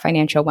talking about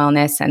financial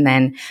wellness, and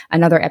then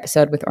another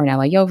episode with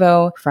Ornella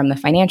Yovo from the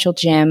Financial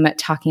Gym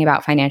talking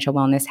about financial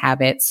wellness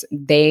habits.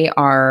 They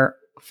are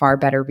far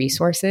better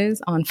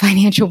resources on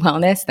financial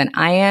wellness than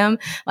I am.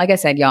 Like I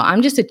said, y'all,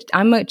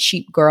 I'm a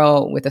cheap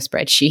girl with a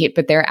spreadsheet,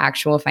 but they're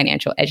actual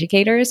financial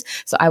educators.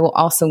 So I will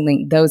also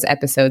link those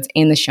episodes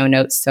in the show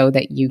notes so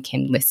that you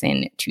can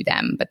listen to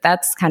them. But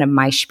that's kind of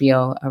my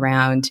spiel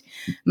around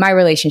my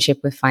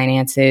relationship with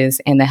finances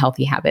and the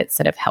healthy habits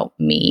that have helped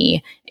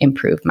me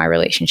improve my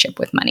relationship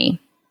with money.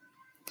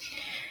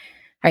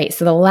 All right,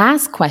 so the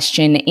last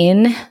question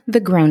in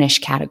the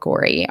grownish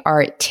category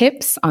are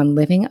tips on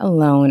living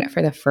alone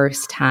for the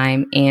first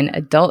time in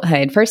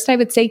adulthood. First, I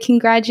would say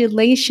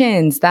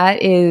congratulations.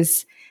 That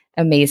is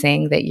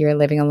amazing that you're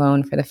living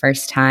alone for the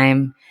first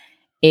time.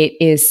 It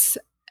is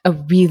a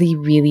really,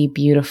 really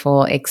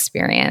beautiful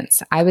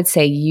experience. I would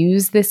say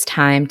use this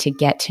time to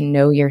get to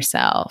know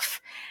yourself.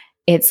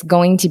 It's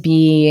going to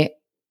be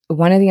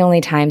one of the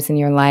only times in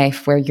your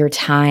life where your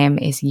time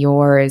is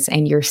yours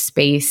and your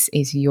space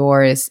is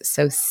yours.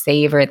 So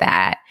savor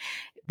that.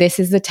 This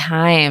is the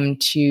time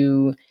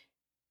to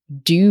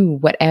do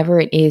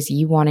whatever it is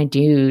you want to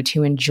do,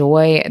 to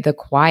enjoy the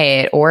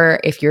quiet. Or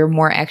if you're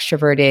more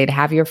extroverted,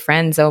 have your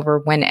friends over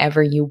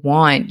whenever you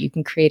want. You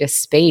can create a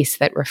space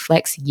that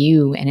reflects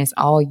you and is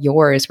all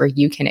yours where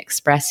you can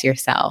express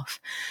yourself.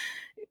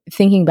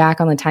 Thinking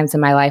back on the times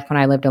in my life when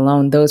I lived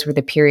alone, those were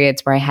the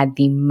periods where I had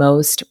the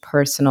most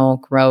personal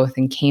growth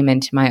and came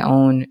into my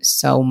own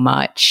so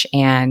much.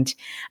 And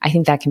I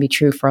think that can be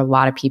true for a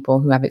lot of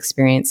people who have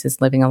experiences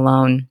living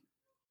alone.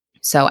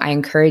 So I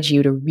encourage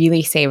you to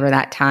really savor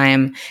that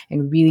time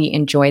and really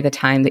enjoy the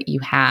time that you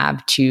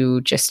have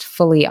to just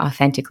fully,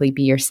 authentically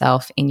be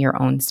yourself in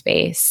your own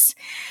space.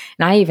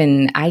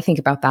 And I think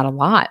about that a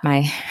lot.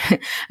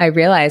 I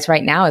realize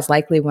right now is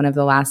likely one of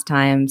the last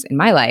times in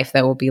my life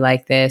that will be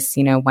like this.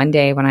 One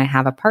day when I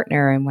have a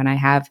partner and when I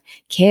have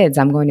kids,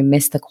 I'm going to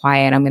miss the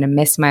quiet. I'm going to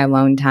miss my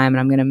alone time, and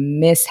I'm going to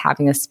miss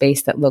having a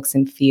space that looks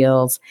and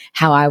feels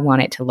how I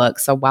want it to look.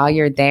 So while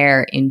you're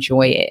there,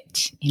 enjoy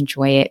it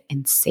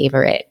and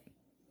savor it.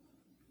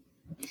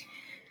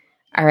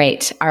 All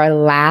right, our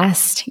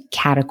last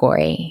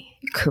category,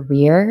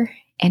 career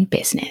and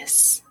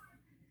business.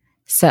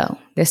 So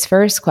this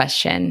first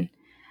question,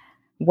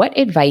 what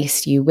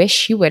advice do you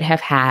wish you would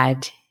have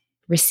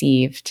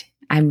received?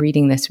 I'm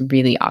reading this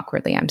really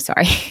awkwardly, I'm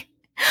sorry.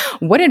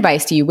 What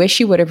advice do you wish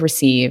you would have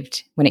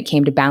received when it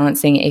came to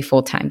balancing a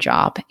full-time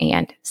job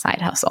and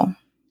side hustle?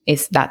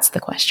 That's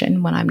the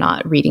question when I'm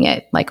not reading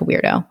it like a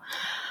weirdo.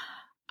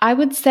 I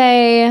would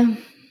say,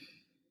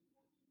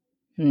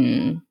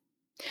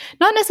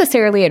 not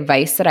necessarily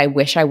advice that I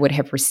wish I would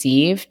have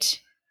received,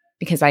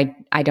 because I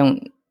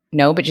don't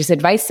know, but just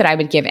advice that I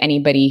would give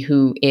anybody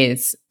who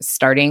is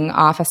starting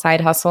off a side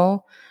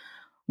hustle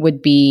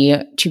would be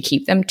to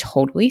keep them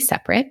totally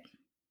separate.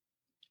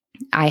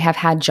 I have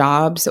had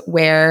jobs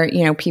where,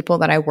 people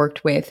that I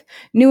worked with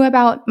knew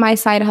about my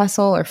side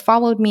hustle or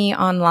followed me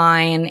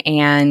online,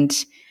 and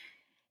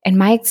in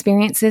my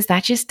experiences,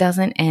 that just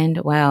doesn't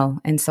end well.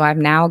 And so I've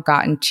now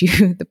gotten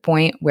to the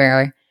point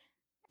where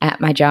at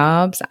my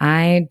jobs,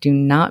 I do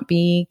not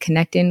be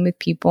connecting with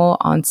people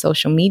on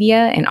social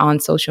media. And on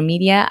social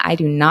media, I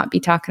do not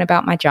be talking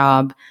about my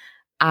job.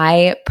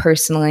 I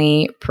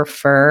personally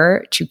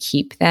prefer to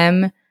keep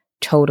them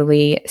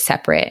totally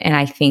separate. And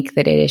I think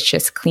that it is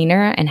just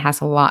cleaner and has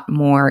a lot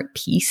more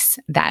peace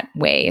that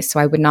way. So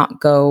I would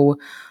not go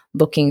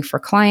looking for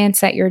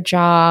clients at your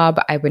job.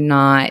 I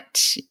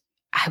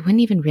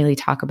wouldn't even really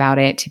talk about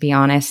it, to be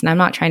honest. And I'm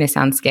not trying to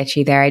sound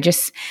sketchy there.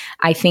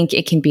 I think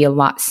it can be a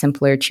lot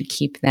simpler to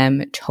keep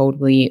them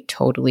totally,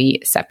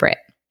 totally separate.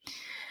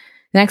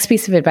 The next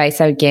piece of advice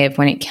I would give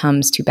when it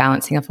comes to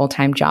balancing a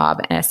full-time job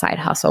and a side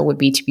hustle would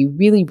be to be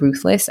really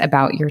ruthless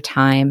about your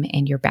time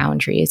and your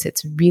boundaries.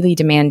 It's really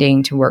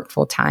demanding to work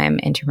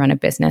full-time and to run a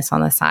business on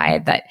the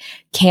side that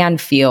can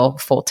feel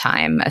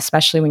full-time,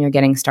 especially when you're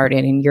getting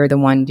started and you're the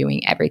one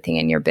doing everything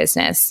in your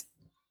business.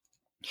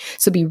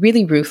 So be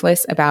really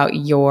ruthless about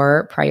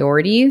your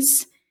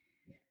priorities.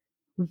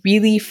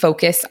 Really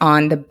focus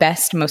on the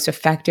best, most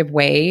effective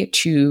way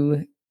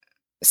to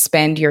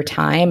spend your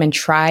time and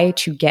try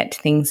to get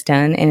things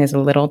done in as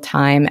little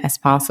time as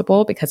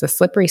possible, because a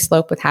slippery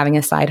slope with having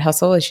a side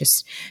hustle is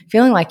just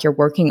feeling like you're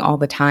working all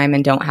the time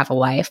and don't have a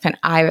life. And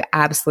I've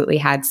absolutely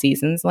had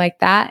seasons like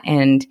that.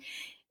 And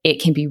it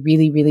can be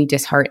really, really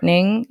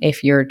disheartening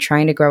if you're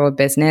trying to grow a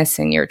business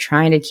and you're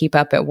trying to keep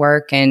up at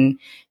work and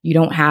you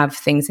don't have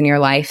things in your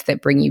life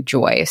that bring you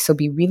joy. So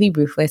be really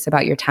ruthless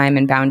about your time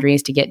and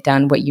boundaries to get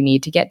done what you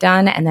need to get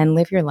done, and then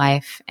live your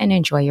life and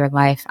enjoy your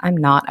life. I'm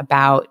not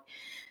about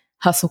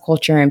hustle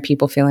culture and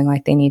people feeling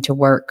like they need to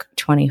work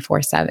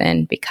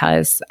 24/7,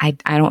 because I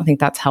don't think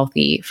that's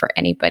healthy for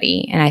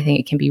anybody. And I think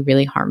it can be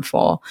really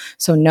harmful.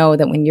 So know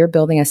that when you're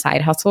building a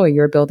side hustle or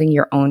you're building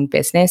your own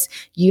business,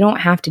 you don't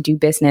have to do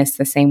business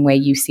the same way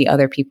you see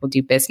other people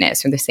do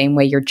business or the same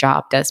way your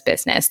job does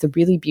business. The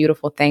really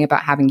beautiful thing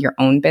about having your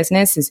own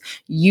business is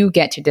you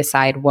get to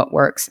decide what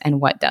works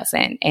and what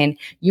doesn't. And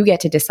you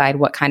get to decide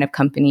what kind of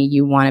company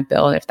you want to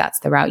build if that's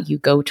the route you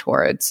go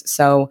towards.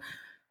 So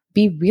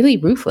be really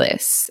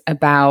ruthless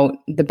about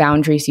the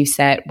boundaries you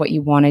set, what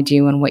you want to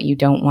do and what you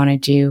don't want to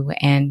do,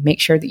 and make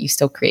sure that you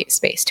still create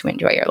space to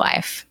enjoy your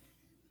life.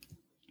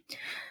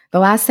 The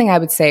last thing I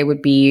would say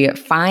would be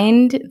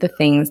find the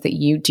things that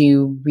you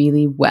do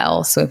really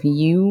well. So if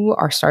you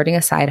are starting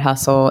a side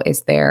hustle,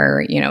 is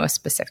there, a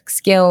specific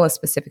skill, a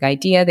specific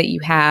idea that you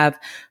have?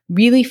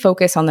 Really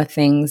focus on the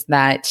things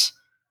that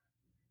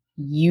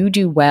you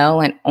do well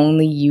and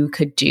only you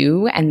could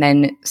do, and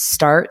then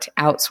start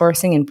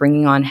outsourcing and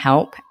bringing on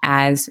help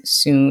as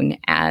soon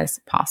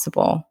as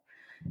possible.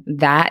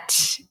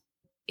 That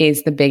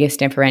is the biggest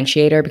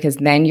differentiator, because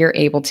then you're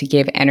able to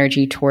give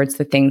energy towards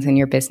the things in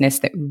your business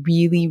that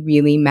really,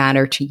 really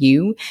matter to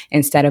you,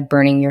 instead of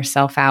burning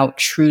yourself out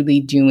truly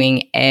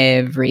doing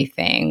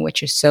everything,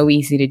 which is so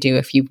easy to do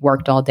if you've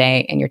worked all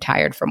day and you're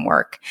tired from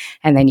work.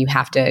 And then you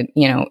have to,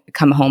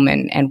 come home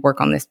and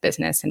work on this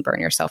business and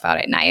burn yourself out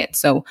at night.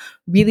 So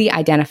really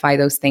identify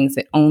those things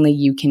that only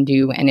you can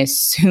do. And as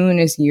soon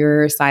as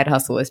your side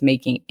hustle is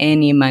making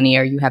any money,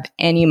 or you have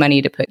any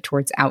money to put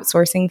towards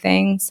outsourcing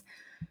things,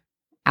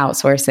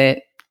 outsource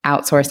it.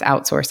 Outsource,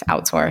 outsource,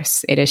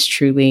 outsource. It is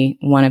truly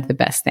one of the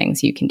best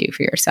things you can do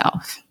for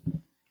yourself.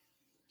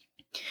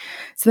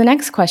 So the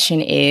next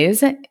question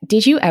is,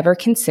 did you ever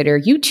consider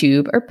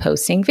YouTube or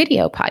posting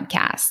video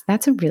podcasts?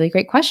 That's a really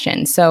great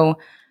question. So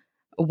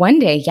one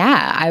day,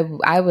 yeah,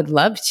 I would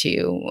love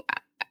to.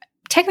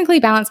 Technically,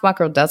 Balanced Black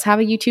Girl does have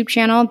a YouTube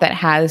channel that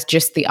has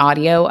just the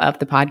audio of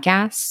the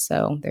podcast.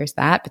 So there's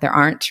that, but there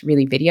aren't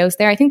really videos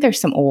there. I think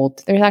there's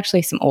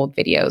actually some old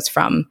videos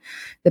from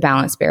the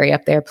Balanced Berry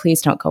up there.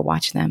 Please don't go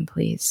watch them.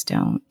 Please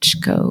don't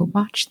go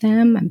watch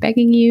them. I'm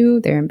begging you.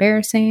 They're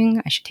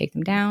embarrassing. I should take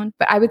them down.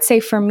 But I would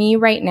say for me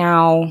right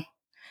now,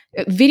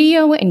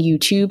 video and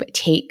YouTube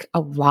take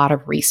a lot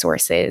of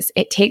resources.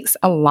 It takes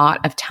a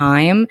lot of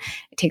time.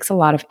 It takes a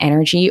lot of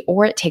energy,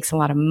 or it takes a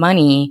lot of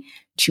money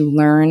to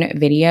learn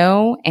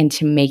video and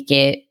to make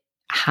it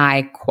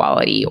high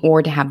quality,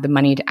 or to have the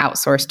money to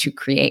outsource to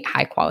create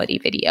high quality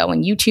video.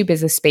 And YouTube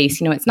is a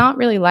space, it's not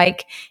really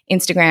like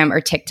Instagram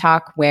or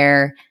TikTok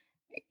where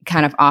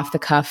kind of off the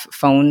cuff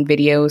phone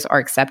videos are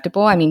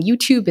acceptable. I mean,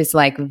 YouTube is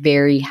like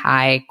very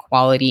high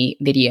quality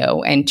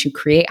video, and to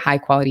create high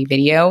quality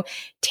video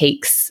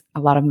takes a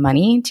lot of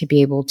money to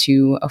be able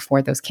to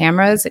afford those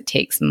cameras. It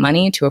takes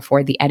money to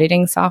afford the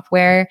editing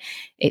software.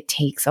 It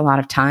takes a lot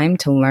of time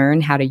to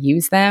learn how to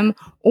use them,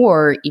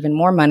 or even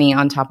more money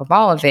on top of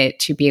all of it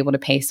to be able to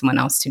pay someone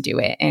else to do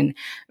it. And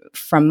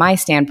from my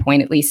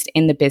standpoint, at least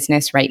in the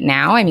business right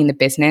now, I mean,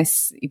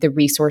 the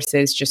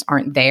resources just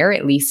aren't there,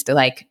 at least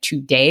like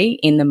today,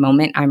 in the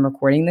moment I'm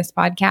recording this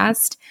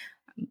podcast.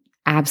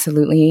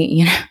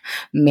 Absolutely,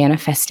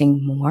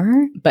 manifesting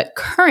more. But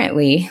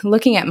currently,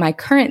 looking at my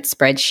current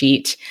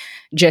spreadsheet,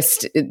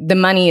 just the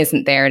money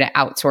isn't there to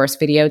outsource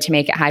video to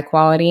make it high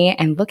quality.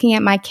 And looking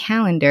at my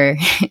calendar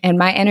and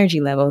my energy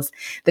levels,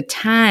 the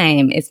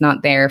time is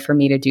not there for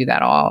me to do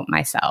that all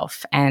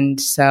myself. And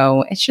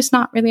so it's just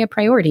not really a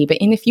priority. But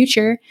in the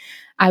future,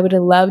 I would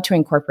love to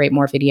incorporate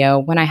more video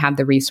when I have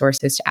the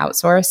resources to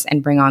outsource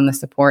and bring on the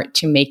support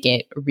to make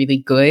it really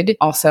good.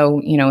 Also,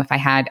 if I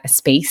had a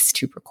space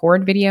to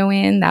record video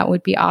in, that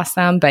would be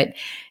awesome. But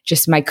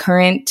just my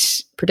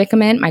current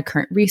predicament, my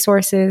current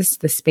resources,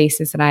 the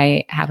spaces that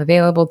I have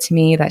available to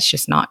me, that's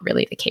just not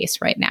really the case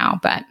right now.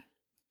 But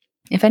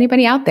if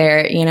anybody out there,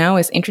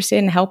 is interested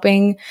in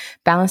helping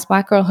Balanced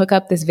Black Girl hook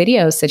up this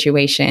video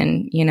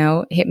situation,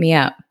 hit me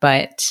up.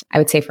 But I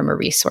would say from a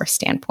resource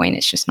standpoint,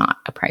 it's just not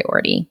a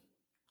priority.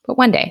 But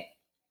one day.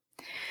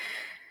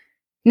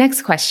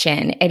 Next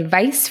question,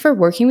 advice for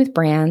working with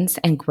brands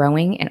and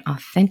growing an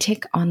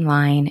authentic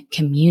online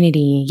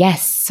community.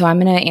 Yes, so I'm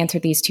going to answer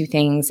these two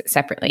things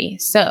separately.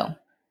 So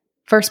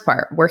first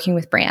part, working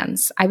with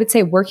brands. I would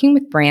say working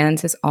with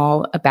brands is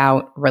all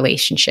about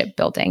relationship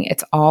building.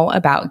 It's all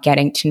about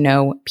getting to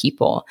know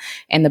people.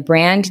 And the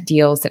brand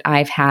deals that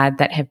I've had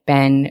that have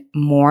been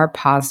more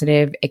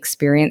positive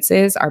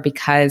experiences are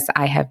because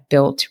I have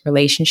built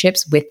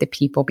relationships with the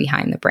people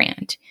behind the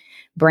brand.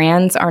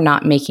 Brands are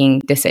not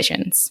making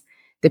decisions.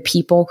 The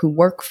people who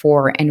work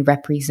for and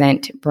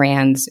represent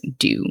brands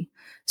do.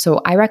 So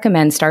I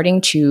recommend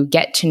starting to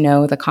get to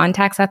know the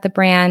contacts at the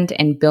brand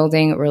and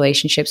building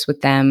relationships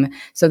with them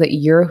so that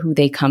you're who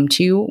they come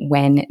to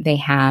when they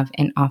have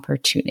an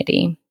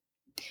opportunity.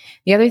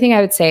 The other thing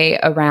I would say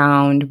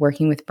around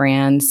working with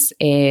brands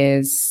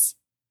is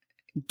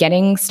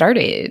getting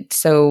started.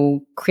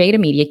 So create a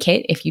media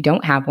kit if you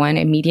don't have one.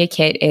 A media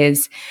kit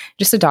is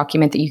just a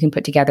document that you can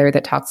put together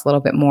that talks a little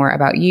bit more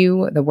about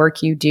you, the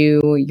work you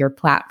do, your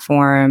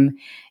platform,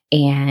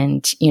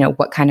 and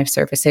what kind of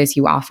services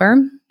you offer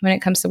when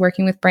it comes to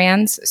working with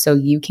brands. So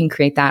you can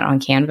create that on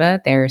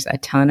Canva. There's a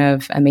ton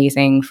of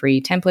amazing free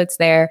templates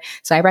there.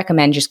 So I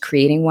recommend just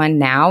creating one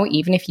now,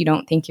 even if you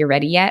don't think you're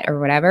ready yet or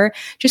whatever,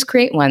 just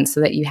create one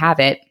so that you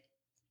have it.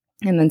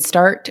 And then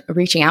start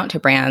reaching out to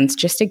brands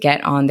just to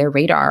get on their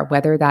radar,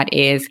 whether that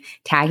is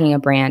tagging a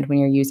brand when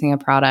you're using a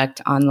product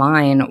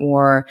online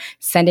or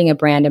sending a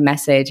brand a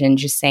message and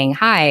just saying,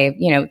 hi,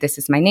 this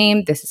is my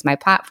name, this is my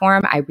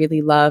platform. I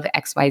really love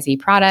XYZ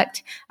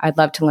product. I'd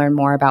love to learn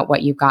more about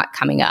what you've got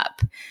coming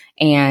up.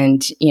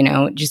 And,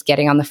 just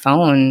getting on the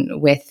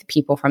phone with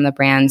people from the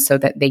brand so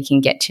that they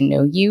can get to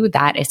know you.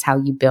 That is how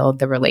you build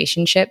the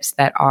relationships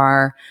that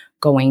are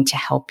going to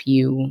help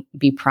you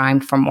be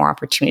primed for more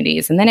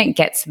opportunities. And then it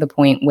gets to the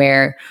point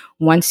where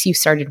once you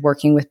started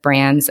working with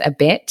brands a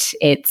bit,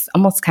 it's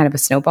almost kind of a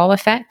snowball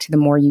effect. The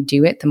more you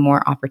do it, the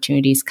more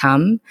opportunities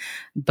come.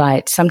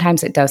 But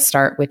sometimes it does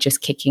start with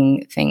just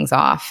kicking things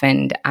off.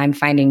 And I'm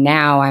finding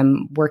now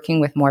I'm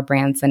working with more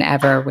brands than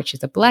ever, which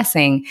is a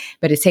blessing,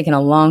 but it's taken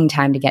a long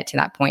time to get to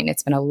that point.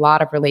 It's been a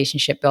lot of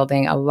relationship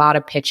building, a lot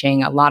of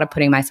pitching, a lot of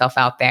putting myself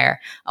out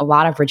there, a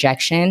lot of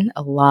rejection,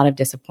 a lot of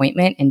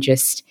disappointment, and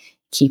just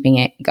keeping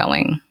it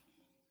going.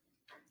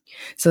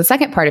 So the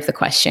second part of the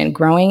question,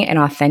 growing an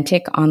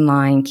authentic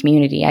online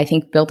community. I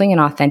think building an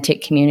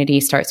authentic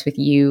community starts with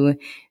you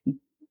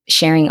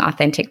sharing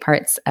authentic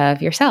parts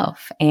of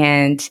yourself.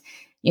 And,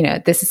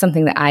 this is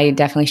something that I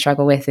definitely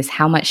struggle with, is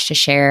how much to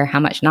share, how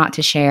much not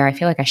to share. I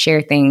feel like I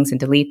share things and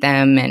delete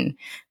them and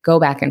go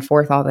back and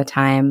forth all the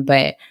time.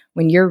 But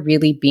when you're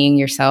really being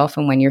yourself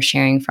and when you're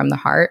sharing from the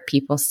heart,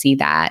 people see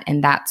that.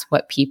 And that's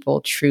what people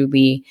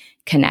truly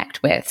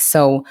connect with.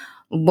 So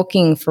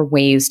looking for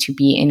ways to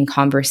be in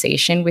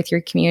conversation with your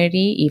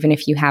community, even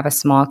if you have a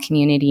small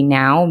community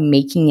now,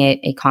 making it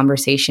a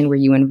conversation where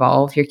you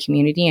involve your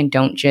community and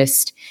don't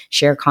just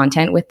share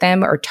content with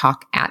them or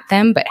talk at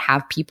them, but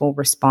have people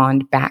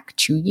respond back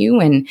to you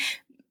and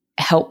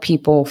help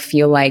people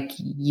feel like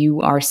you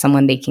are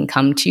someone they can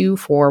come to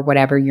for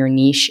whatever your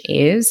niche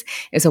is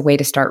a way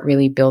to start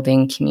really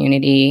building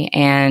community.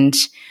 And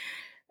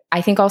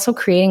I think also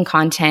creating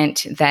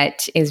content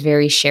that is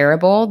very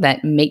shareable,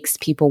 that makes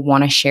people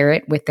want to share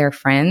it with their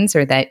friends,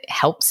 or that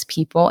helps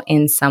people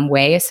in some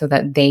way so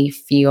that they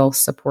feel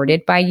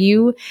supported by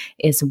you,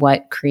 is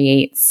what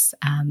creates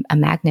a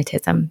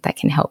magnetism that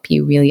can help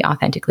you really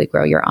authentically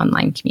grow your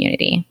online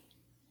community.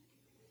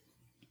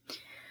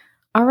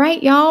 All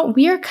right, y'all,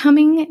 we are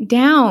coming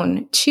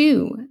down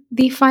to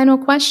the final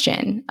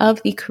question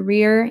of the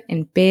career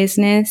and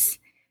business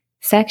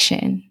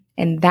section.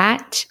 And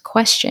that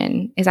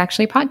question is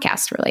actually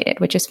podcast related,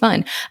 which is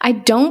fun. I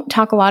don't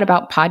talk a lot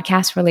about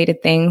podcast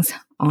related things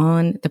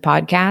on the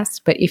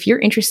podcast, but if you're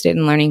interested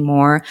in learning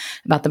more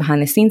about the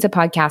behind the scenes of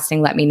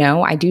podcasting, let me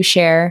know. I do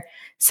share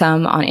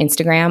some on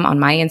Instagram, on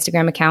my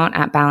Instagram account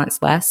at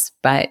Balance Less.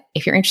 But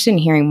if you're interested in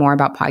hearing more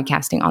about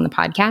podcasting on the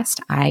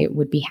podcast, I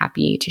would be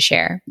happy to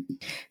share.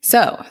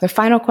 So the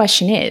final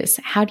question is,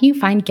 how do you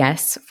find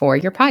guests for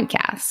your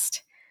podcast?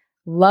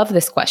 Love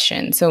this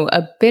question. So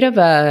a bit of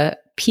a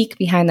peek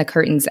behind the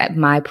curtains at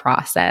my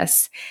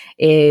process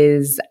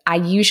is I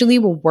usually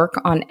will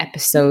work on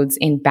episodes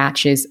in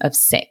batches of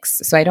 6.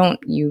 So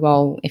you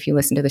all, if you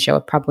listen to the show,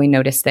 have probably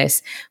noticed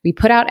this. We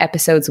put out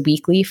episodes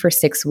weekly for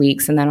 6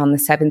 weeks. And then on the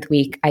 7th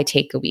week, I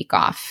take a week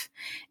off.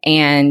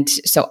 And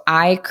so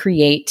I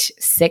create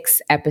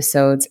 6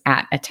 episodes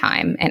at a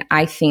time. And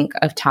I think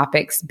of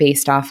topics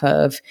based off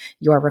of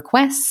your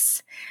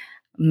requests,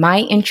 my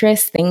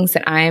interests, things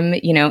that I'm,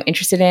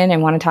 interested in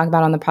and want to talk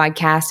about on the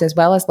podcast, as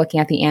well as looking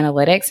at the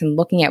analytics and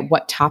looking at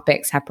what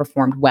topics have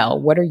performed well.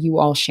 What are you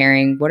all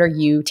sharing? What are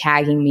you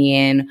tagging me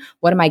in?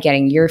 What am I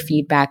getting your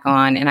feedback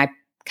on? And I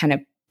kind of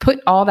put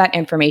all that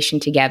information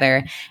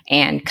together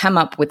and come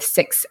up with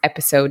 6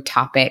 episode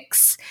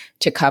topics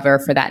to cover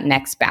for that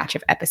next batch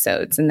of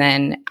episodes. And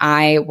then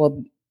I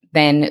will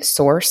then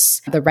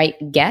source the right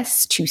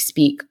guests to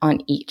speak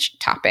on each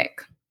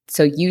topic.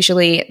 So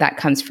usually that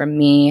comes from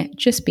me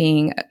just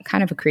being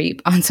kind of a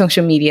creep on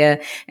social media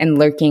and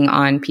lurking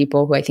on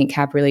people who I think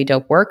have really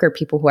dope work or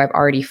people who I've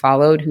already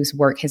followed whose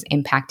work has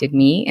impacted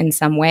me in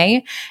some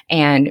way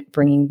and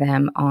bringing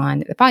them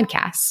on the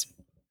podcast.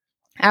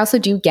 I also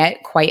do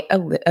get quite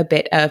a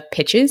bit of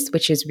pitches,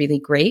 which is really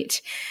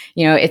great.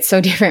 It's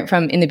so different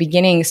from in the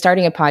beginning,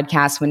 starting a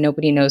podcast when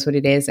nobody knows what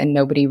it is and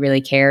nobody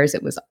really cares.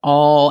 It was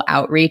all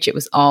outreach. It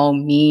was all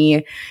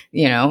me,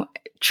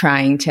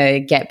 trying to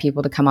get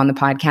people to come on the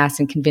podcast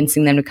and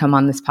convincing them to come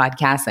on this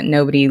podcast that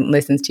nobody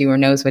listens to or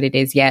knows what it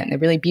is yet. And the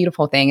really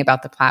beautiful thing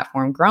about the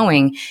platform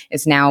growing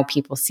is now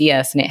people see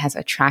us and it has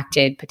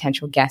attracted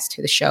potential guests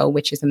to the show,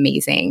 which is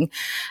amazing.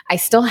 I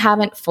still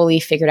haven't fully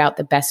figured out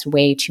the best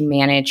way to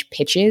manage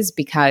pitches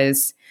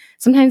because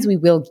sometimes we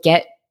will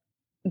get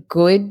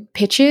good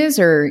pitches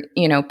or,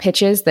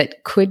 pitches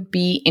that could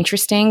be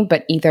interesting,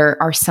 but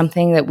either are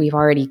something that we've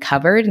already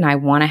covered and I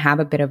want to have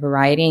a bit of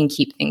variety and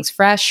keep things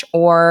fresh,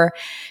 or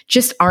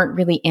just aren't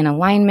really in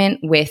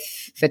alignment with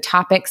the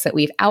topics that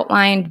we've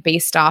outlined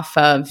based off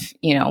of,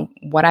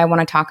 what I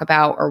want to talk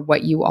about or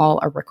what you all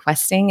are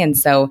requesting. And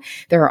so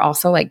there are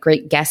also like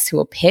great guests who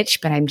will pitch,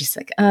 but I'm just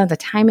like, the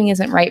timing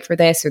isn't right for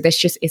this, or this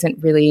just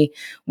isn't really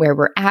where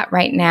we're at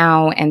right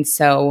now. And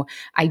so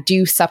I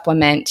do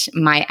supplement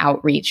my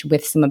outreach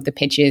with some of the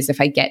pitches if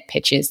I get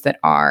pitches that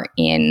are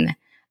in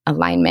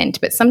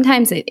alignment. But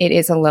sometimes it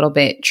is a little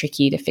bit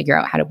tricky to figure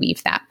out how to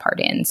weave that part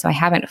in. So I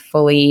haven't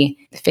fully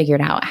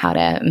figured out how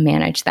to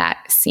manage that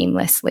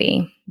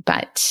seamlessly.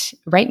 But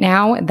right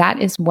now,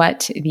 that is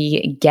what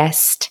the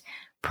guest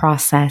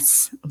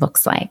process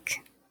looks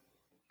like.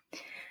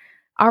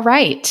 All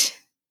right.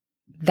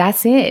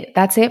 That's it.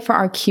 That's it for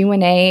our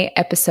Q&A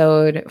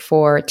episode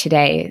for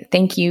today.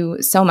 Thank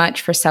you so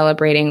much for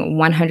celebrating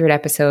 100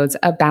 episodes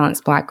of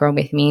Balanced Black Girl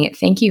with me.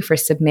 Thank you for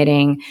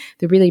submitting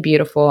the really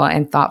beautiful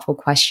and thoughtful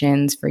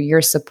questions, for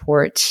your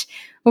support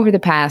over the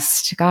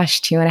past,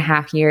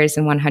 2.5 years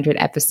and 100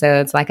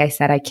 episodes. Like I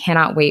said, I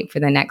cannot wait for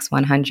the next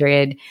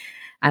 100.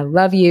 I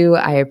love you.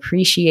 I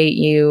appreciate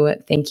you.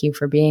 Thank you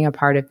for being a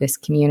part of this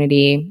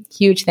community.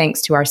 Huge thanks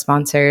to our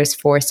sponsors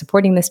for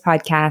supporting this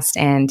podcast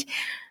and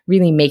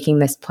really making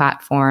this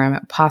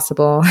platform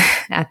possible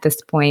at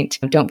this point.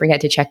 Don't forget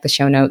to check the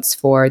show notes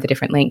for the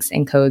different links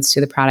and codes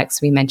to the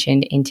products we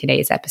mentioned in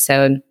today's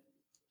episode.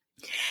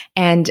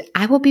 And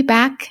I will be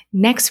back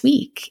next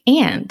week.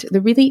 And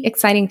the really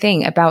exciting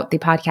thing about the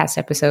podcast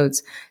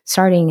episodes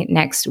starting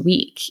next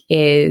week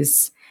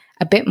is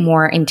a bit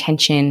more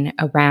intention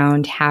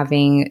around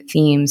having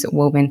themes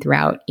woven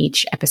throughout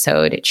each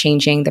episode,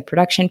 changing the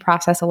production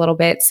process a little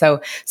bit.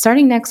 So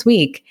starting next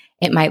week,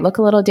 it might look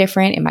a little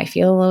different. It might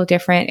feel a little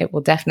different. It will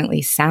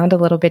definitely sound a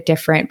little bit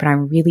different, but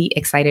I'm really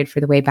excited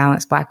for the way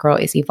Balanced Black Girl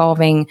is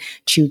evolving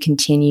to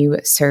continue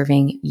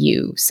serving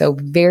you. So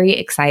very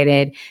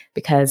excited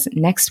because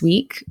next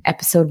week,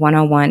 episode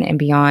 101 and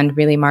beyond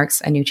really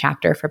marks a new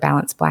chapter for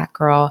Balanced Black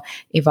Girl,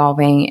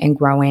 evolving and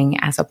growing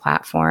as a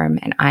platform.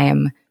 And I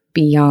am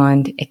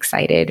beyond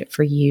excited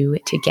for you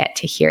to get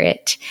to hear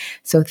it.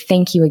 So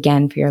thank you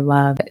again for your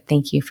love.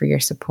 Thank you for your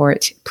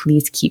support.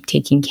 Please keep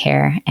taking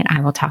care, and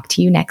I will talk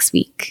to you next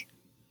week.